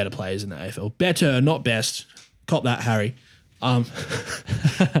one of the better players in the AFL. Better, not best. Cop that, Harry.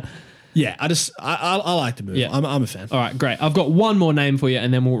 Yeah, I like the move. Yeah. I'm a fan. All right, great. I've got one more name for you,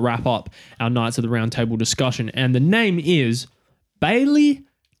 and then we'll wrap up our Knights of the Round Table discussion. And the name is Bailey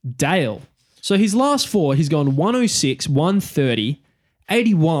Dale. So his last 4, he's gone 106, 130,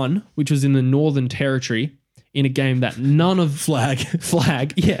 81, which was in the Northern Territory, in a game that none of flag.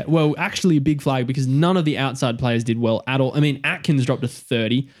 Yeah, well, actually a big flag because none of the outside players did well at all. I mean, Atkins dropped to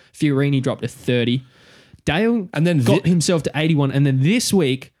 30, Fiorini dropped to 30. Dale and then got himself to 81, and then this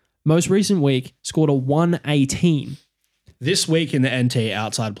week, most recent week, scored a 118. This week in the NT,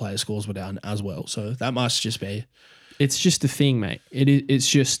 outside player scores were down as well, so that must just be. It's just a thing, mate.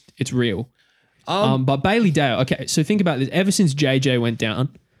 It's real. But Bailey Dale, okay, so think about this. Ever since JJ went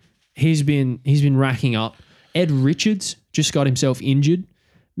down, he's been racking up. Ed Richards just got himself injured.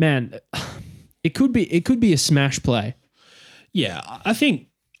 Man, it could be a smash play. Yeah, I think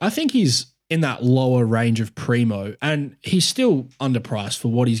he's in that lower range of primo, and he's still underpriced for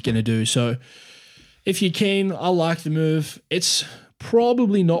what he's going to do. So if you're keen, I like the move. It's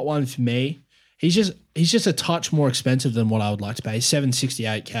probably not one for me. He's just a touch more expensive than what I would like to pay,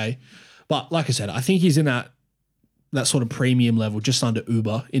 $768K. But like I said, I think he's in that sort of premium level, just under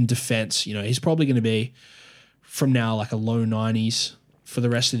Uber in defense. You know, he's probably going to be from now like a low 90s for the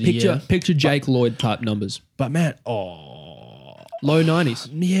rest of the year. Picture Jake Lloyd type numbers. But man, low 90s.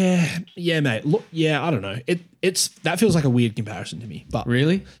 Yeah, mate. Look, yeah, I don't know. It's that feels like a weird comparison to me. But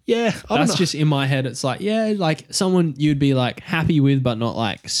really? Yeah, that's just in my head. It's like, yeah, like someone you'd be like happy with, but not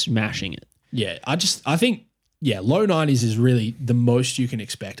like smashing it. Yeah, I think low 90s is really the most you can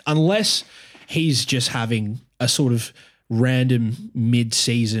expect, unless he's just having a sort of random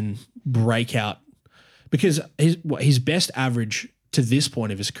mid-season breakout, because his best average to this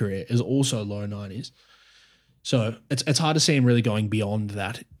point of his career is also low 90s. So it's hard to see him really going beyond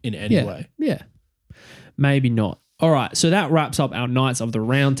that in any way. Yeah, maybe not. All right, so that wraps up our Knights of the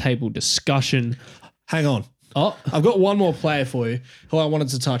Round Table discussion. Hang on. Oh, I've got one more player for you who I wanted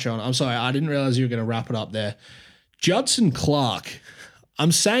to touch on. I'm sorry, I didn't realize you were going to wrap it up there. Judson Clark.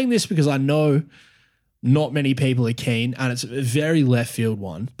 I'm saying this because I know not many people are keen, and it's a very left field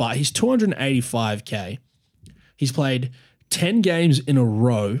one, but he's $285K. He's played 10 games in a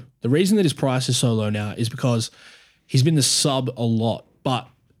row. The reason that his price is so low now is because he's been the sub a lot, but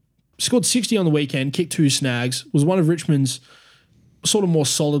scored 60 on the weekend, kicked 2 snags, was one of Richmond's sort of more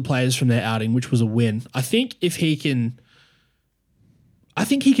solid players from their outing, which was a win. I think he can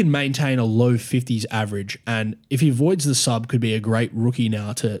maintain a low 50s average, and if he avoids the sub, could be a great rookie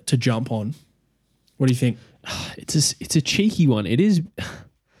now to jump on. What do you think? It's a cheeky one. It is.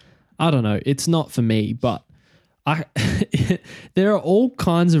 I don't know. It's not for me, but there are all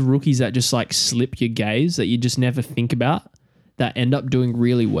kinds of rookies that just like slip your gaze that you just never think about that end up doing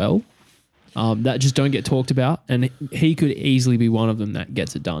really well. That just don't get talked about, and he could easily be one of them that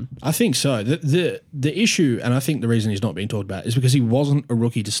gets it done. I think so. The issue, and I think the reason he's not being talked about, is because he wasn't a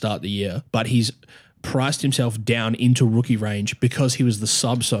rookie to start the year, but he's priced himself down into rookie range because he was the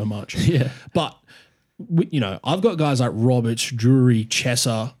sub so much. Yeah. But, I've got guys like Roberts, Drury,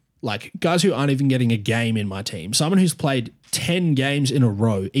 Chesser, like guys who aren't even getting a game in my team. Someone who's played 10 games in a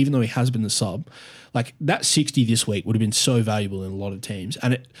row, even though he has been the sub. Like that 60 this week would have been so valuable in a lot of teams,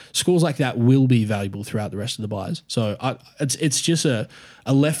 and scores like that will be valuable throughout the rest of the buys. So it's just a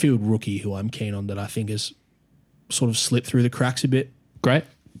left field rookie who I'm keen on that I think has sort of slipped through the cracks a bit. Great.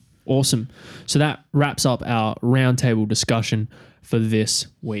 Awesome. So that wraps up our roundtable discussion for this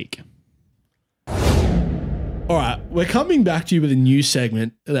week. All right, we're coming back to you with a new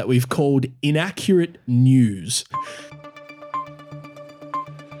segment that we've called Inaccurate News.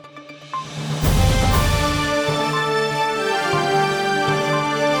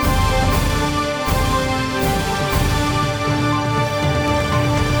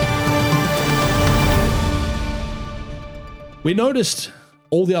 We noticed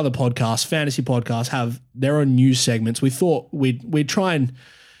all the other podcasts, fantasy podcasts, have their own news segments. We thought we'd try and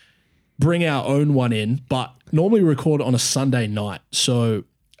bring our own one in, but normally we record on a Sunday night. So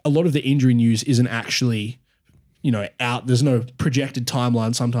a lot of the injury news isn't actually, out. There's no projected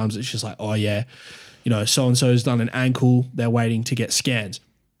timeline. Sometimes it's just like, oh yeah, so-and-so's done an ankle. They're waiting to get scans.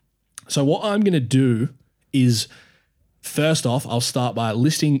 So what I'm going to do is, first off, I'll start by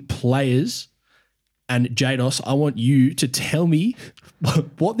listing players. And Jaydos, I want you to tell me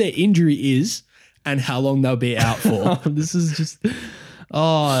what their injury is and how long they'll be out for. This is just,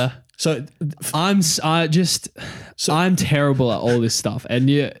 so I'm terrible at all this stuff, and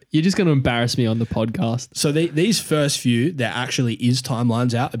you're just going to embarrass me on the podcast. So these first few, there actually is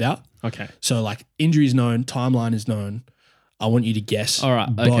timelines out about. Okay. So like injury is known, timeline is known. I want you to guess. All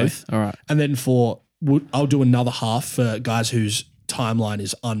right. Both. Okay. All right. And then I'll do another half for guys whose timeline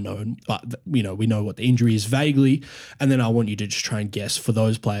is unknown, but we know what the injury is vaguely, and then I want you to just try and guess for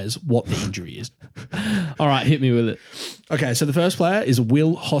those players what the injury is. All right, hit me with it. Okay, so the first player is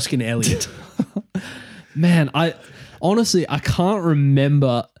Will Hoskin-Elliott. Man, I Honestly, I can't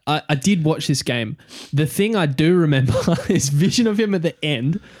remember. I did watch this game. The thing I do remember is vision of him at the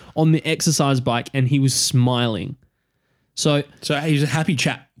end on the exercise bike, and he was smiling. So he's a happy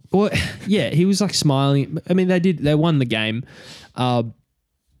chap. Well, yeah, he was like smiling. I mean, they won the game.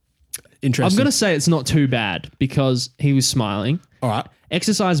 Interesting. I'm going to say it's not too bad because he was smiling. All right.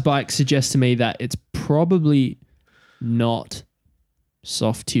 Exercise bike suggests to me that it's probably not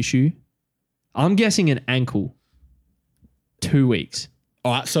soft tissue. I'm guessing an ankle. 2 weeks.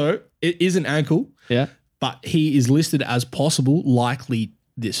 All right. So it is an ankle. Yeah. But he is listed as possible, likely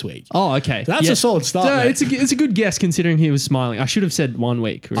this week. Oh, okay. That's a solid start. So mate. it's a good guess considering he was smiling. I should have said 1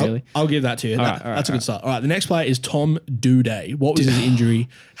 week, really. I'll give that to you. All right, That's a good start. All right. The next player is Tom Duday. What was his injury?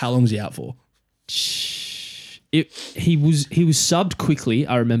 How long was he out for? He was subbed quickly.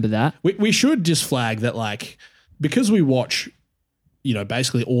 I remember that. We should just flag that, like, because we watch,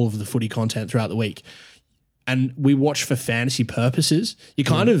 basically all of the footy content throughout the week, and we watch for fantasy purposes, you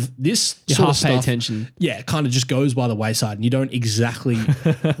kind of this You sort half of stuff, pay attention. Yeah, kind of just goes by the wayside, and you don't exactly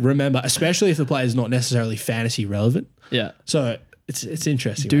remember, especially if the player is not necessarily fantasy relevant. Yeah. So it's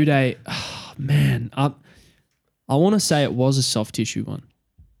interesting. Duday, man, I want to say it was a soft tissue one.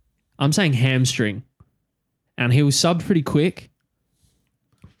 I'm saying hamstring, and he was subbed pretty quick.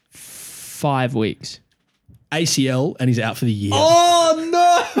 5 weeks. ACL, and he's out for the year. Oh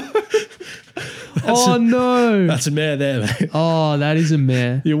no! No! That's a mare there, mate. Oh, that is a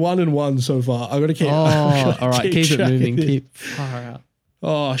mare. You're 1-1 so far. I've got to keep. Oh, all right, keep it track moving. of this. Keep far out.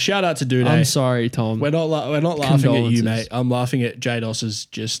 Oh, shout out to Duday. I'm sorry, Tom. We're not laughing at you, Condolences. mate. I'm laughing at Jaydos's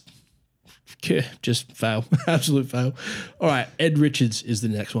just fail. Absolute fail. All right, Ed Richards is the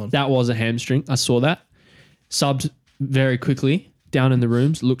next one. That was a hamstring. I saw that. Subbed very quickly down in the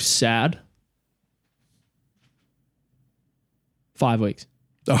rooms. Looked sad. 5 weeks.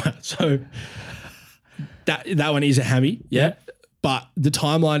 All right, so that one is a hammy, yeah. But the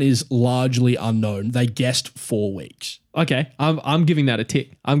timeline is largely unknown. They guessed 4 weeks. Okay, I'm giving that a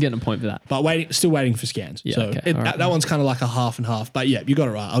tick. I'm getting a point for that. But still waiting for scans. Yeah, So okay, all right. that one's kind of like a half and half. But yeah, you got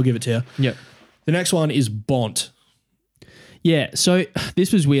it right. I'll give it to you. Yep. The next one is Bont. Yeah, so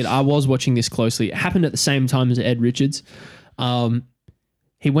this was weird. I was watching this closely. It happened at the same time as Ed Richards.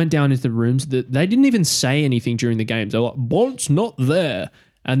 He went down into the rooms. They didn't even say anything during the games. They were like, Bont's not there.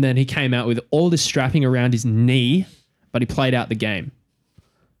 And then he came out with all this strapping around his knee, but he played out the game.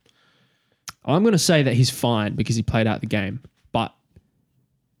 I'm going to say that he's fine because he played out the game. But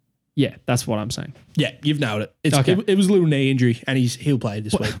yeah, that's what I'm saying. Yeah, you've nailed it. Okay. It was a little knee injury, and he'll play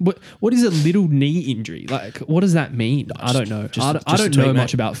this week. What is a little knee injury? Like, what does that mean? I don't know. I don't know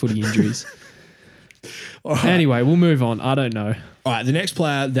much about footy injuries. Right. Anyway, we'll move on. I don't know. All right, the next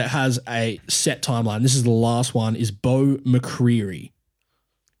player that has a set timeline, this is the last one, is Bo McCreary.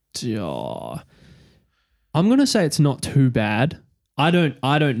 Oh. I'm going to say it's not too bad. I don't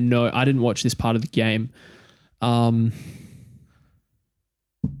know. I didn't watch this part of the game.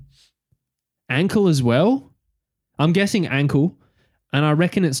 Ankle as well. I'm guessing ankle, and I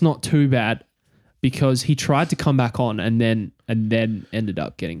reckon it's not too bad because he tried to come back on and then ended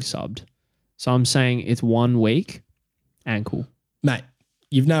up getting subbed. So I'm saying it's 1 week, ankle. Mate,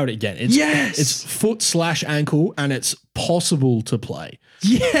 you've nailed it again. Yes! It's foot/ankle, and it's possible to play.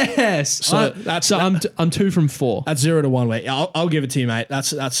 Yes. So I'm 2 from 4. That's 0 to 1 week. I'll give it to you, mate.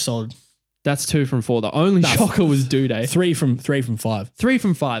 That's solid. That's 2 from 4. The only shocker was Duday. 3 from 5. 3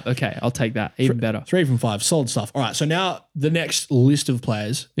 from 5. Okay, I'll take that. Even better. 3 from 5. Solid stuff. All right. So now the next list of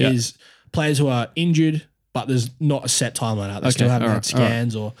players is players who are injured, but there's not a set timeline out. They still haven't had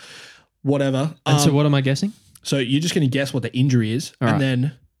scans or whatever. And so what am I guessing? So you're just going to guess what the injury is, All right. and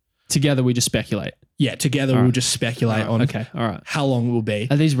then Together we just speculate. together we'll just speculate on all right. how long it will be.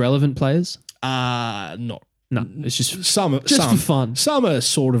 Are these relevant players? Not. No, it's just Some for fun. Some are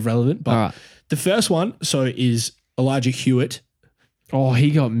sort of relevant, but All right. the first one is Elijah Hewitt. Oh,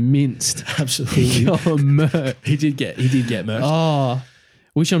 he got minced. Absolutely. He got murked. He did get murked. Oh,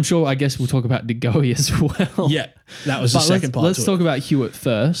 which I'm sure, I guess we'll talk about DeGoey as well. Yeah, that was the second part. Let's talk about Hewitt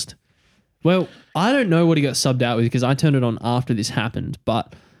first. Well, I don't know what he got subbed out with because I turned it on after this happened,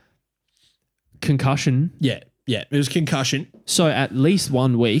 but concussion. Yeah, it was concussion. So at least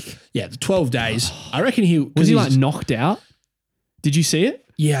 1 week. Yeah, the 12 days. I reckon Was he like knocked out? Did you see it?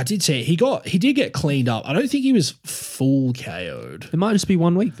 Yeah, I did see it. He did get cleaned up. I don't think he was full KO'd. It might just be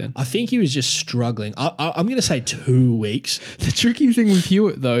 1 week then. I think he was just struggling. I'm going to say 2 weeks. The tricky thing with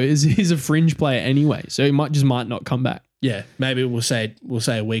Hewitt though is he's a fringe player anyway, so he might not come back. Yeah, maybe we'll say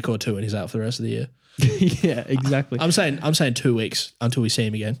a week or 2 and he's out for the rest of the year. Yeah, exactly. I'm saying 2 weeks until we see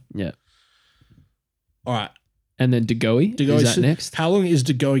him again. Yeah. All right. And then DeGoey? Is that next? How long is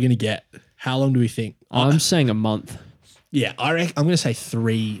DeGoey going to get? How long do we think? I'm saying a month. Yeah, I'm going to say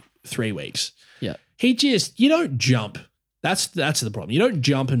three weeks. Yeah. You don't jump. That's the problem. You don't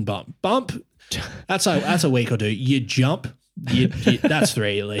jump and bump. Bump, that's a week or two. You jump, that's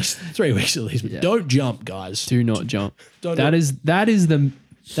 3 at least. 3 weeks at least. But don't jump, guys. Do not jump. That is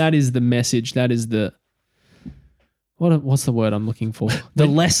the message. That is the what's the word I'm looking for? The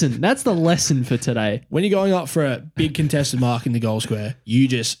lesson. That's the lesson for today. When you're going up for a big contested mark in the goal square, you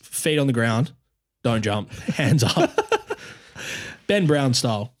just feet on the ground, don't jump, hands up. Ben Brown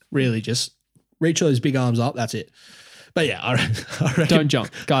style. Really, just reach those big arms up. That's it. But yeah, I reckon, don't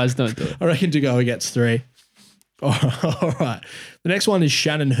jump. Guys, don't do it. I reckon to go gets 3. All right. The next one is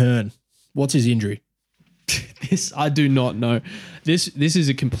Shannon Hearn. What's his injury? This I do not know. This is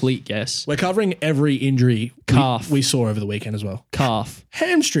a complete guess. We're covering every injury calf we saw over the weekend as well. Calf.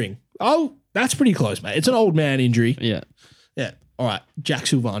 Hamstring. Oh, that's pretty close, mate. It's an old man injury. Yeah. Yeah. All right. Jack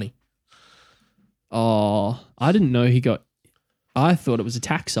Silvani. Oh, I didn't know he got. I thought it was a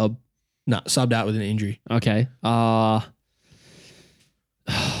tack sub. No, subbed out with an injury. Okay.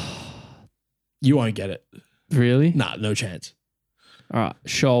 You won't get it. Really? Nah, no chance. All right.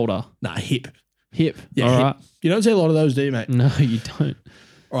 Shoulder. Nah, hip. Hip. Yeah, all hip. right. You don't see a lot of those, do you, mate? No, you don't.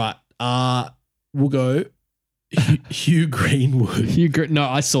 All right. We'll go Hugh Greenwood. No,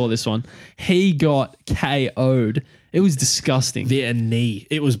 I saw this one. He got KO'd. It was disgusting. Their knee.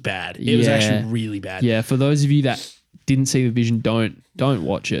 It was bad. It was actually really bad. Yeah, for those of you that didn't see the vision, don't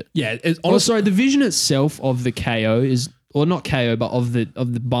watch it. Yeah. Sorry, the vision itself of the KO is, or not KO, but of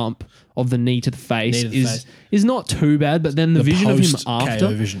the bump of the knee to the face is not too bad. But then the vision of him after,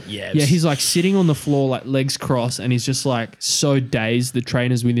 vision, he's like sitting on the floor, like legs crossed, and he's just like so dazed. The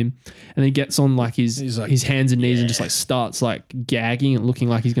trainer's with him, and he gets on like his hands and knees and just like starts like gagging and looking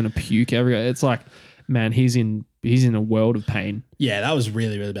like he's gonna puke everywhere. It's like, man, he's in a world of pain. Yeah, that was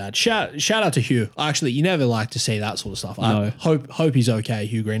really, really bad. Shout out to Hugh. Actually, you never like to see that sort of stuff. No. I hope he's okay,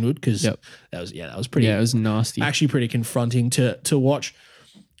 Hugh Greenwood, because that was pretty. Yeah, it was nasty. Actually, pretty confronting to watch.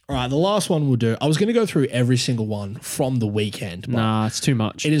 All right, the last one we'll do. I was going to go through every single one from the weekend. But nah, it's too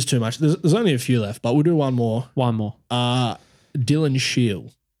much. It is too much. There's only a few left, but we'll do one more. Dylan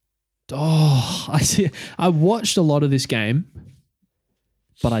Shield. Oh, I see. I watched a lot of this game,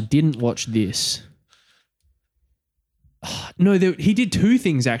 but I didn't watch this. No, he did 2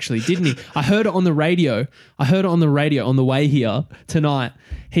 things actually, didn't he? I heard it on the radio. On the way here tonight.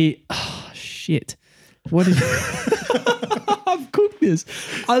 Shit. What did I've cooked this.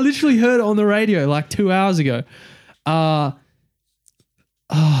 I literally heard it on the radio like 2 hours ago. I'm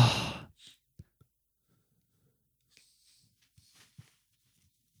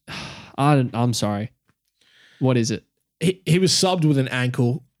sorry. What is it? He was subbed with an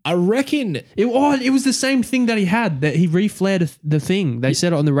ankle. I reckon it was the same thing that he had, that he reflared the thing. They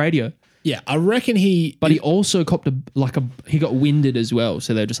said it on the radio. Yeah, I reckon But he also copped he got winded as well.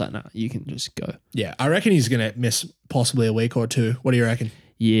 So they're just like, nah, you can just go. Yeah, I reckon he's going to miss possibly a week or 2. What do you reckon?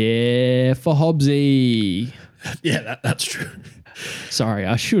 Yeah, for Hobbsy. Yeah, that's true. Sorry,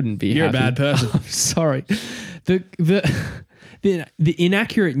 I shouldn't be. You're happy. a bad person. I'm sorry. The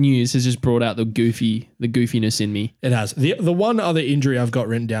inaccurate news has just brought out the goofiness in me. It has. The one other injury I've got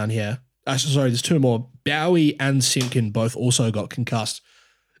written down here. Sorry, there's 2 more. Bowie and Simpkin both also got concussed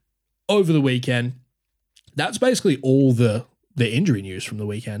over the weekend. That's basically all the injury news from the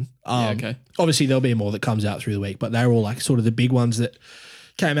weekend. Okay. Obviously, there'll be more that comes out through the week, but they're all like sort of the big ones that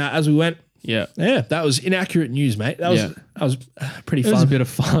came out as we went. Yeah. Yeah, that was inaccurate news, mate. That was pretty fun. It was a bit of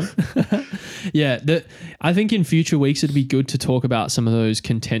fun. Yeah. I think in future weeks, it'd be good to talk about some of those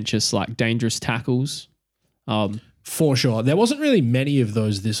contentious, like dangerous tackles. For sure. There wasn't really many of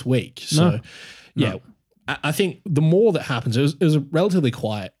those this week. So, I think the more that happens, it was a relatively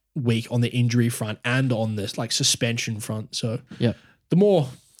quiet week on the injury front and on this like suspension front. So, the more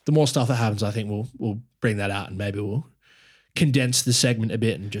stuff that happens, I think we'll bring that out and maybe we'll condense the segment a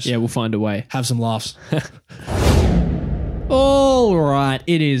bit and just we'll find a way. Have some laughs. All right,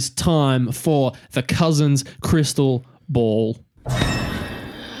 it is time for the Cousins Crystal Ball.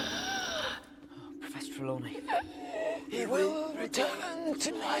 Professor Trelawney. He will return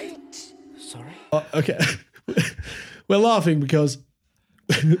tonight. Sorry? Okay. We're laughing because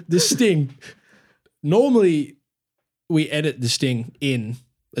the sting, normally we edit the sting in.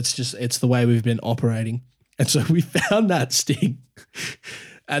 It's the way we've been operating. And so we found that sting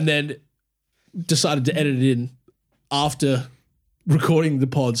and then decided to edit it in after recording the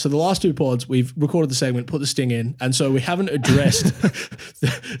pod. So the last 2 pods, we've recorded the segment, put the sting in. And so we haven't addressed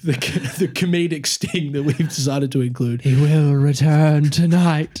the comedic sting that we've decided to include. He will return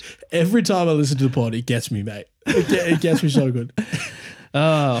tonight. Every time I listen to the pod, it gets me, mate. It gets me so good.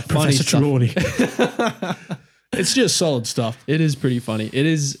 Oh, funny Professor Trelawney. It's just solid stuff. It is pretty funny.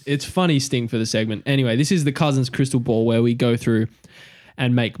 It's funny sting for the segment. Anyway, this is the Cousins Crystal Ball where we go through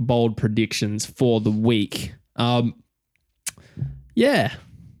and make bold predictions for the week. Yeah.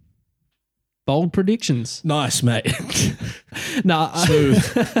 Bold predictions. Nice, mate. Nah.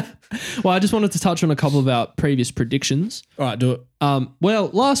 Well, I just wanted to touch on a couple of our previous predictions. All right, do it. Well,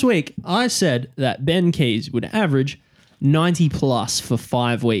 last week I said that Ben Keays would average 90 plus for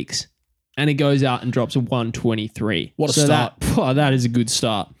 5 weeks, and he goes out and drops a 123. What a start. That is a good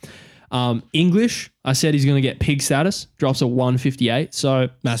start. English, I said he's going to get pig status, drops a 158. So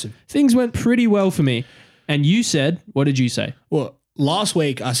Massive. things went pretty well for me. And you said, what did you say? Well, last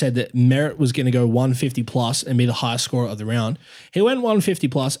week I said that Merrett was going to go 150 plus and be the highest scorer of the round. He went 150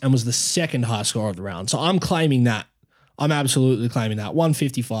 plus and was the second highest scorer of the round. So I'm claiming that. I'm absolutely claiming that.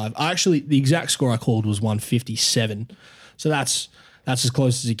 155. The exact score I called was 157. So that's as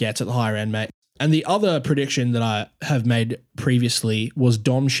close as it gets at the higher end, mate. And the other prediction that I have made previously was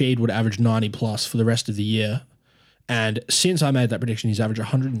Dom Sheed would average 90 plus for the rest of the year. And since I made that prediction, he's averaged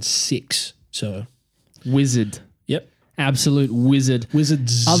 106. So Wizard. Yep. Absolute wizard.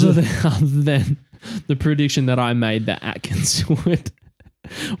 Wizards. Other than the prediction that I made that Atkins would,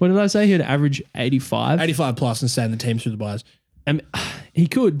 what did I say? He would average 85? 85 plus and stay in the team through the buys. He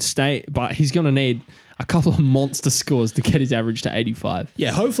could stay, but he's going to need a couple of monster scores to get his average to 85.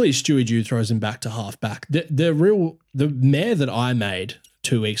 Yeah, hopefully Stewie Jew throws him back to halfback. The mare that I made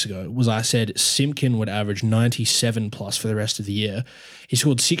 2 weeks ago was I said Simpkin would average 97 plus for the rest of the year. He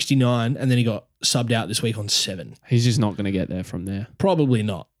scored 69 and then he got subbed out this week on 7. He's just not going to get there from there. Probably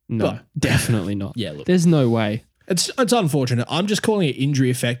not. No, But definitely not. Yeah, look. There's no way. it's unfortunate. I'm just calling it injury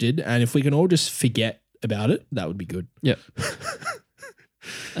affected, and if we can all just forget about it, that would be good. Yep.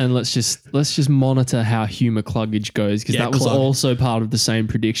 And let's just monitor how Hugh McCluggage goes, because that was Clug. also part of the same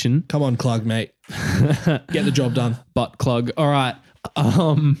prediction. Come on, Clug, mate. Get the job done. But Clug. All right.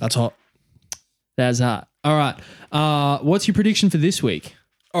 That's hot. That's hot. All right. What's your prediction for this week?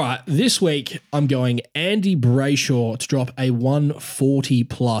 All right, this week I'm going Andy Brayshaw to drop a 140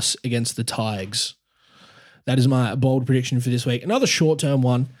 plus against the Tigers. That is my bold prediction for this week. Another short-term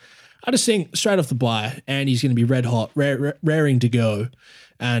one. I just think straight off the bye, Andy's going to be red hot, raring to go.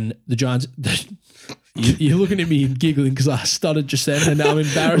 And the Giants, you're looking at me giggling because I stuttered just then and now I'm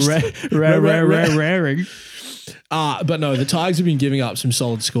embarrassed. Raring. But no, the Tigers have been giving up some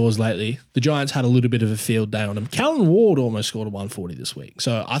solid scores lately. The Giants had a little bit of a field day on them. Callan Ward almost scored a 140 this week.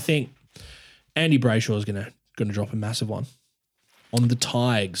 So I think Andy Brayshaw is going to drop a massive one on the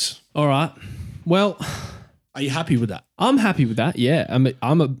Tigers. All right. Well, are you happy with that? I'm happy with that. Yeah. I'm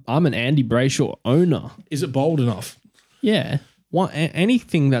an Andy Brayshaw owner. Is it bold enough? Yeah.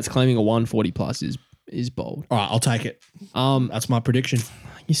 Anything that's claiming a 140 plus is bold. All right, I'll take it. That's my prediction.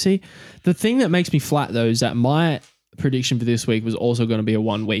 You see, the thing that makes me flat though is that my prediction for this week was also going to be a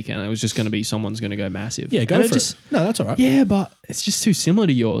 1 week, and it was just going to be someone's going to go massive. Yeah, go for it. No, that's all right. Yeah, but it's just too similar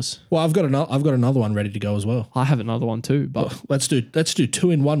to yours. Well, I've got another one ready to go as well. I have another one too, but Let's do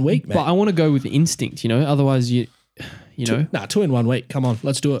 2 in 1 week, mate. But I want to go with instinct, Otherwise, you know. 2 in 1 week. Come on,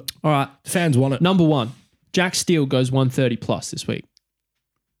 let's do it. All right, The fans want it. Number 1, Jack Steele goes 130 plus this week.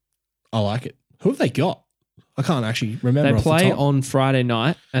 I like it. Who have they got? I can't actually remember. They play on Friday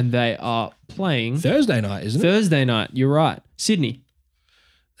night, and they are playing Thursday night, isn't it? Thursday night. You're right, Sydney.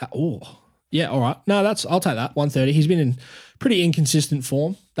 Yeah. All right. No, I'll take that. 130. He's been in pretty inconsistent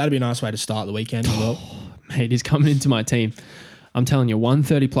form. That'd be a nice way to start the weekend as well. Mate, he's coming into my team. I'm telling you,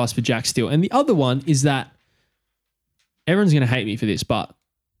 130 plus for Jack Steele. And the other one is that everyone's going to hate me for this, but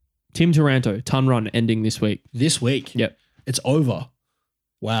Tim Taranto, ton run ending this week. This week. Yep. It's over.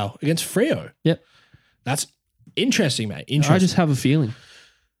 Wow. Against Freo. Yep. That's interesting, mate. Interesting. I just have a feeling.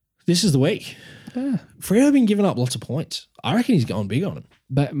 This is the week. Yeah. Freo have been giving up lots of points. I reckon he's going big on him.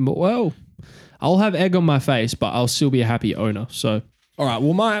 But, well, I'll have egg on my face, but I'll still be a happy owner. So, all right.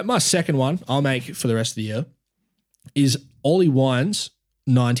 Well, my second one I'll make for the rest of the year is Ollie Wines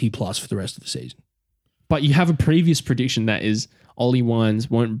 90 plus for the rest of the season. But you have a previous prediction that is Ollie Wines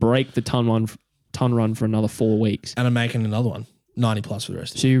won't break the ton run for another 4 weeks. And I'm making another one 90 plus for the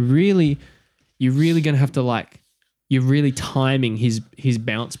rest of the year. So you're really going to have to you're really timing his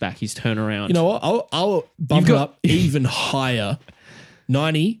bounce back, his turnaround. You know what? I'll bump it up even higher.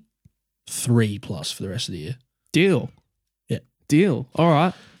 93 plus for the rest of the year. Deal. Yeah. Deal. All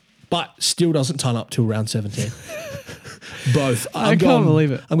right. But still doesn't turn up till round 17. Both. I can't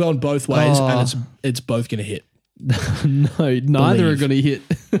believe it. I'm going both ways and it's both going to hit. No, neither are going to hit.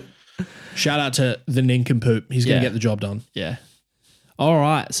 Shout out to the nincompoop. He's going to get the job done. Yeah. All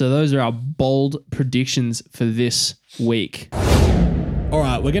right. So those are our bold predictions for this week. All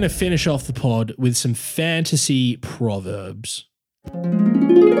right. right, we're going to finish off the pod with some fantasy proverbs.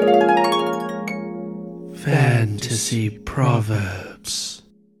 Fantasy proverbs.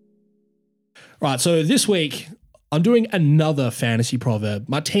 Right, so this week I'm doing another fantasy proverb.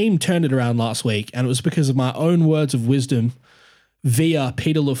 My team turned it around last week, and it was because of my own words of wisdom via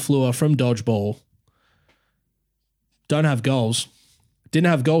Peter LaFleur from Dodgeball. Don't have goals. Didn't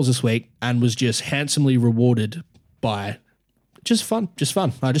have goals this week and was just handsomely rewarded by just fun.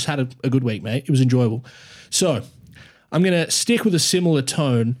 I just had a good week, mate. It was enjoyable. So I'm going to stick with a similar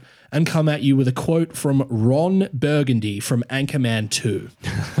tone and come at you with a quote from Ron Burgundy from Anchorman 2.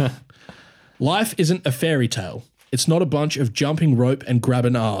 Life isn't a fairy tale. It's not a bunch of jumping rope and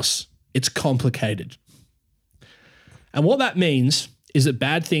grabbing ass. It's complicated. And what that means is that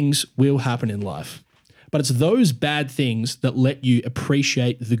bad things will happen in life. But it's those bad things that let you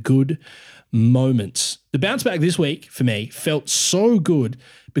appreciate the good moments. The bounce back this week for me felt so good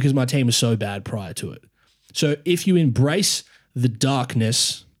because my team was so bad prior to it. So if you embrace the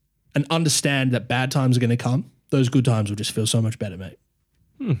darkness and understand that bad times are going to come, those good times will just feel so much better, mate.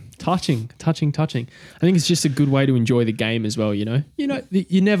 Touching. I think it's just a good way to enjoy the game as well, you know?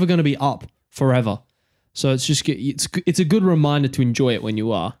 You're never going to be up forever. So it's a good reminder to enjoy it when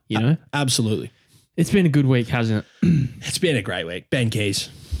you are, you know? Absolutely. It's been a good week, hasn't it? It's been a great week. Ben Keays.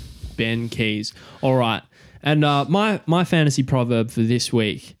 All right. And my fantasy proverb for this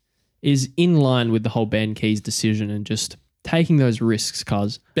week is in line with the whole Ben Keays decision and just taking those risks,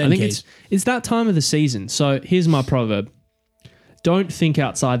 cuz. I think it's that time of the season. So here's my proverb. Don't think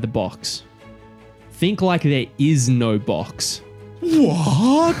outside the box. Think like there is no box.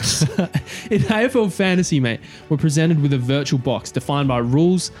 What? In AFL Fantasy, mate, we're presented with a virtual box defined by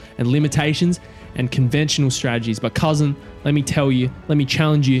rules and limitations and conventional strategies. But cousin, let me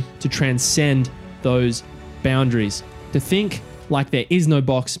challenge you to transcend those boundaries. To think like there is no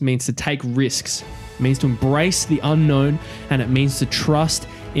box means to take risks. It means to embrace the unknown, and it means to trust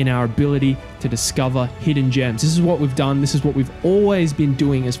in our ability to discover hidden gems. This is what we've done. This is what we've always been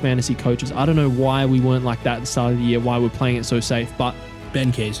doing as fantasy coaches. I don't know why we weren't like that at the start of the year, why we're playing it so safe, but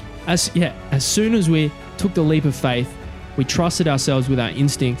Ben Keays. As soon as we took the leap of faith, we trusted ourselves with our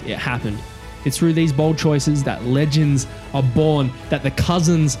instinct, it happened. It's through these bold choices that legends are born, that the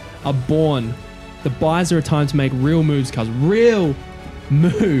cousins are born. The buys are a time to make real moves, cuz real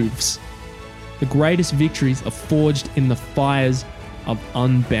moves. The greatest victories are forged in the fires of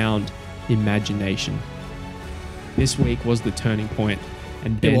unbound imagination. This week was the turning point,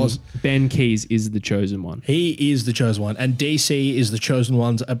 and Ben Keays is the chosen one. He is the chosen one, and DC is the chosen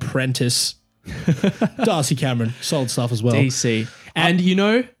one's apprentice. Darcy Cameron, solid stuff as well. DC. And you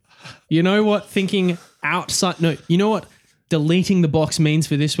know what thinking outside, no, you know what deleting the box means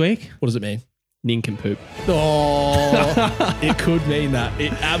for this week? What does it mean? Nincompoop. Oh, it could mean that.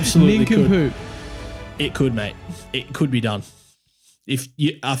 It absolutely Nincompoop. It could, mate. It could be done.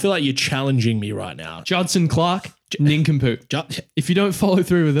 I feel like you're challenging me right now. Judson Clark, nincompoop. If you don't follow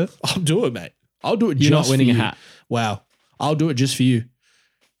through with it, I'll do it, mate. I'll do it. You're just not winning for a you. hat. Wow. I'll do it just for you.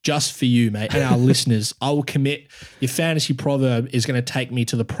 Just for you, mate. And our listeners, I will commit. Your fantasy proverb is going to take me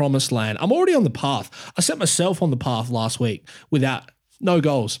to the promised land. I'm already on the path. I set myself on the path last week without no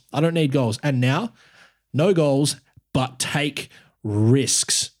goals. I don't need goals. And now, no goals, but take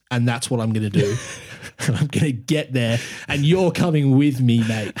risks. And that's what I'm going to do. And I'm going to get there. And you're coming with me,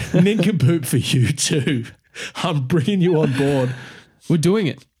 mate. Nincompoop for you too. I'm bringing you on board. We're doing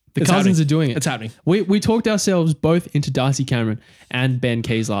it. The cousins are doing it. It's happening. We talked ourselves both into Darcy Cameron and Ben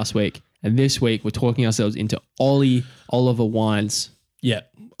Keays last week. And this week, we're talking ourselves into Oliver Wines. Yeah.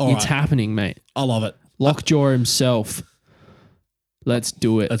 It's happening, mate. I love it. Lockjaw himself. Let's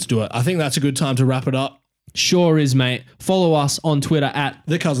do it. Let's do it. I think that's a good time to wrap it up. Sure is, mate. Follow us on Twitter at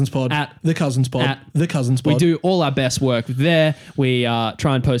The Cousins Pod. At The Cousins Pod. At The Cousins Pod. We do all our best work there. We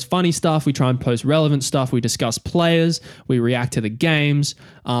try and post funny stuff. We try and post relevant stuff. We discuss players. We react to the games.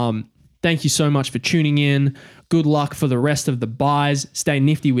 Thank you so much for tuning in. Good luck for the rest of the buys. Stay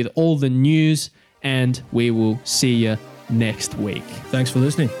nifty with all the news. And we will see you next week. Thanks for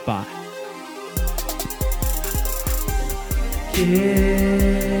listening. Bye.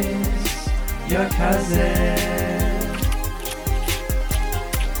 Kiss your cousin.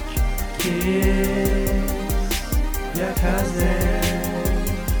 Kiss your cousin.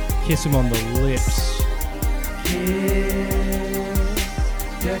 Kiss him on the lips. Kiss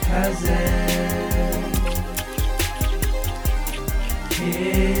your cousin.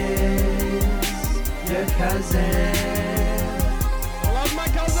 Kiss your cousin.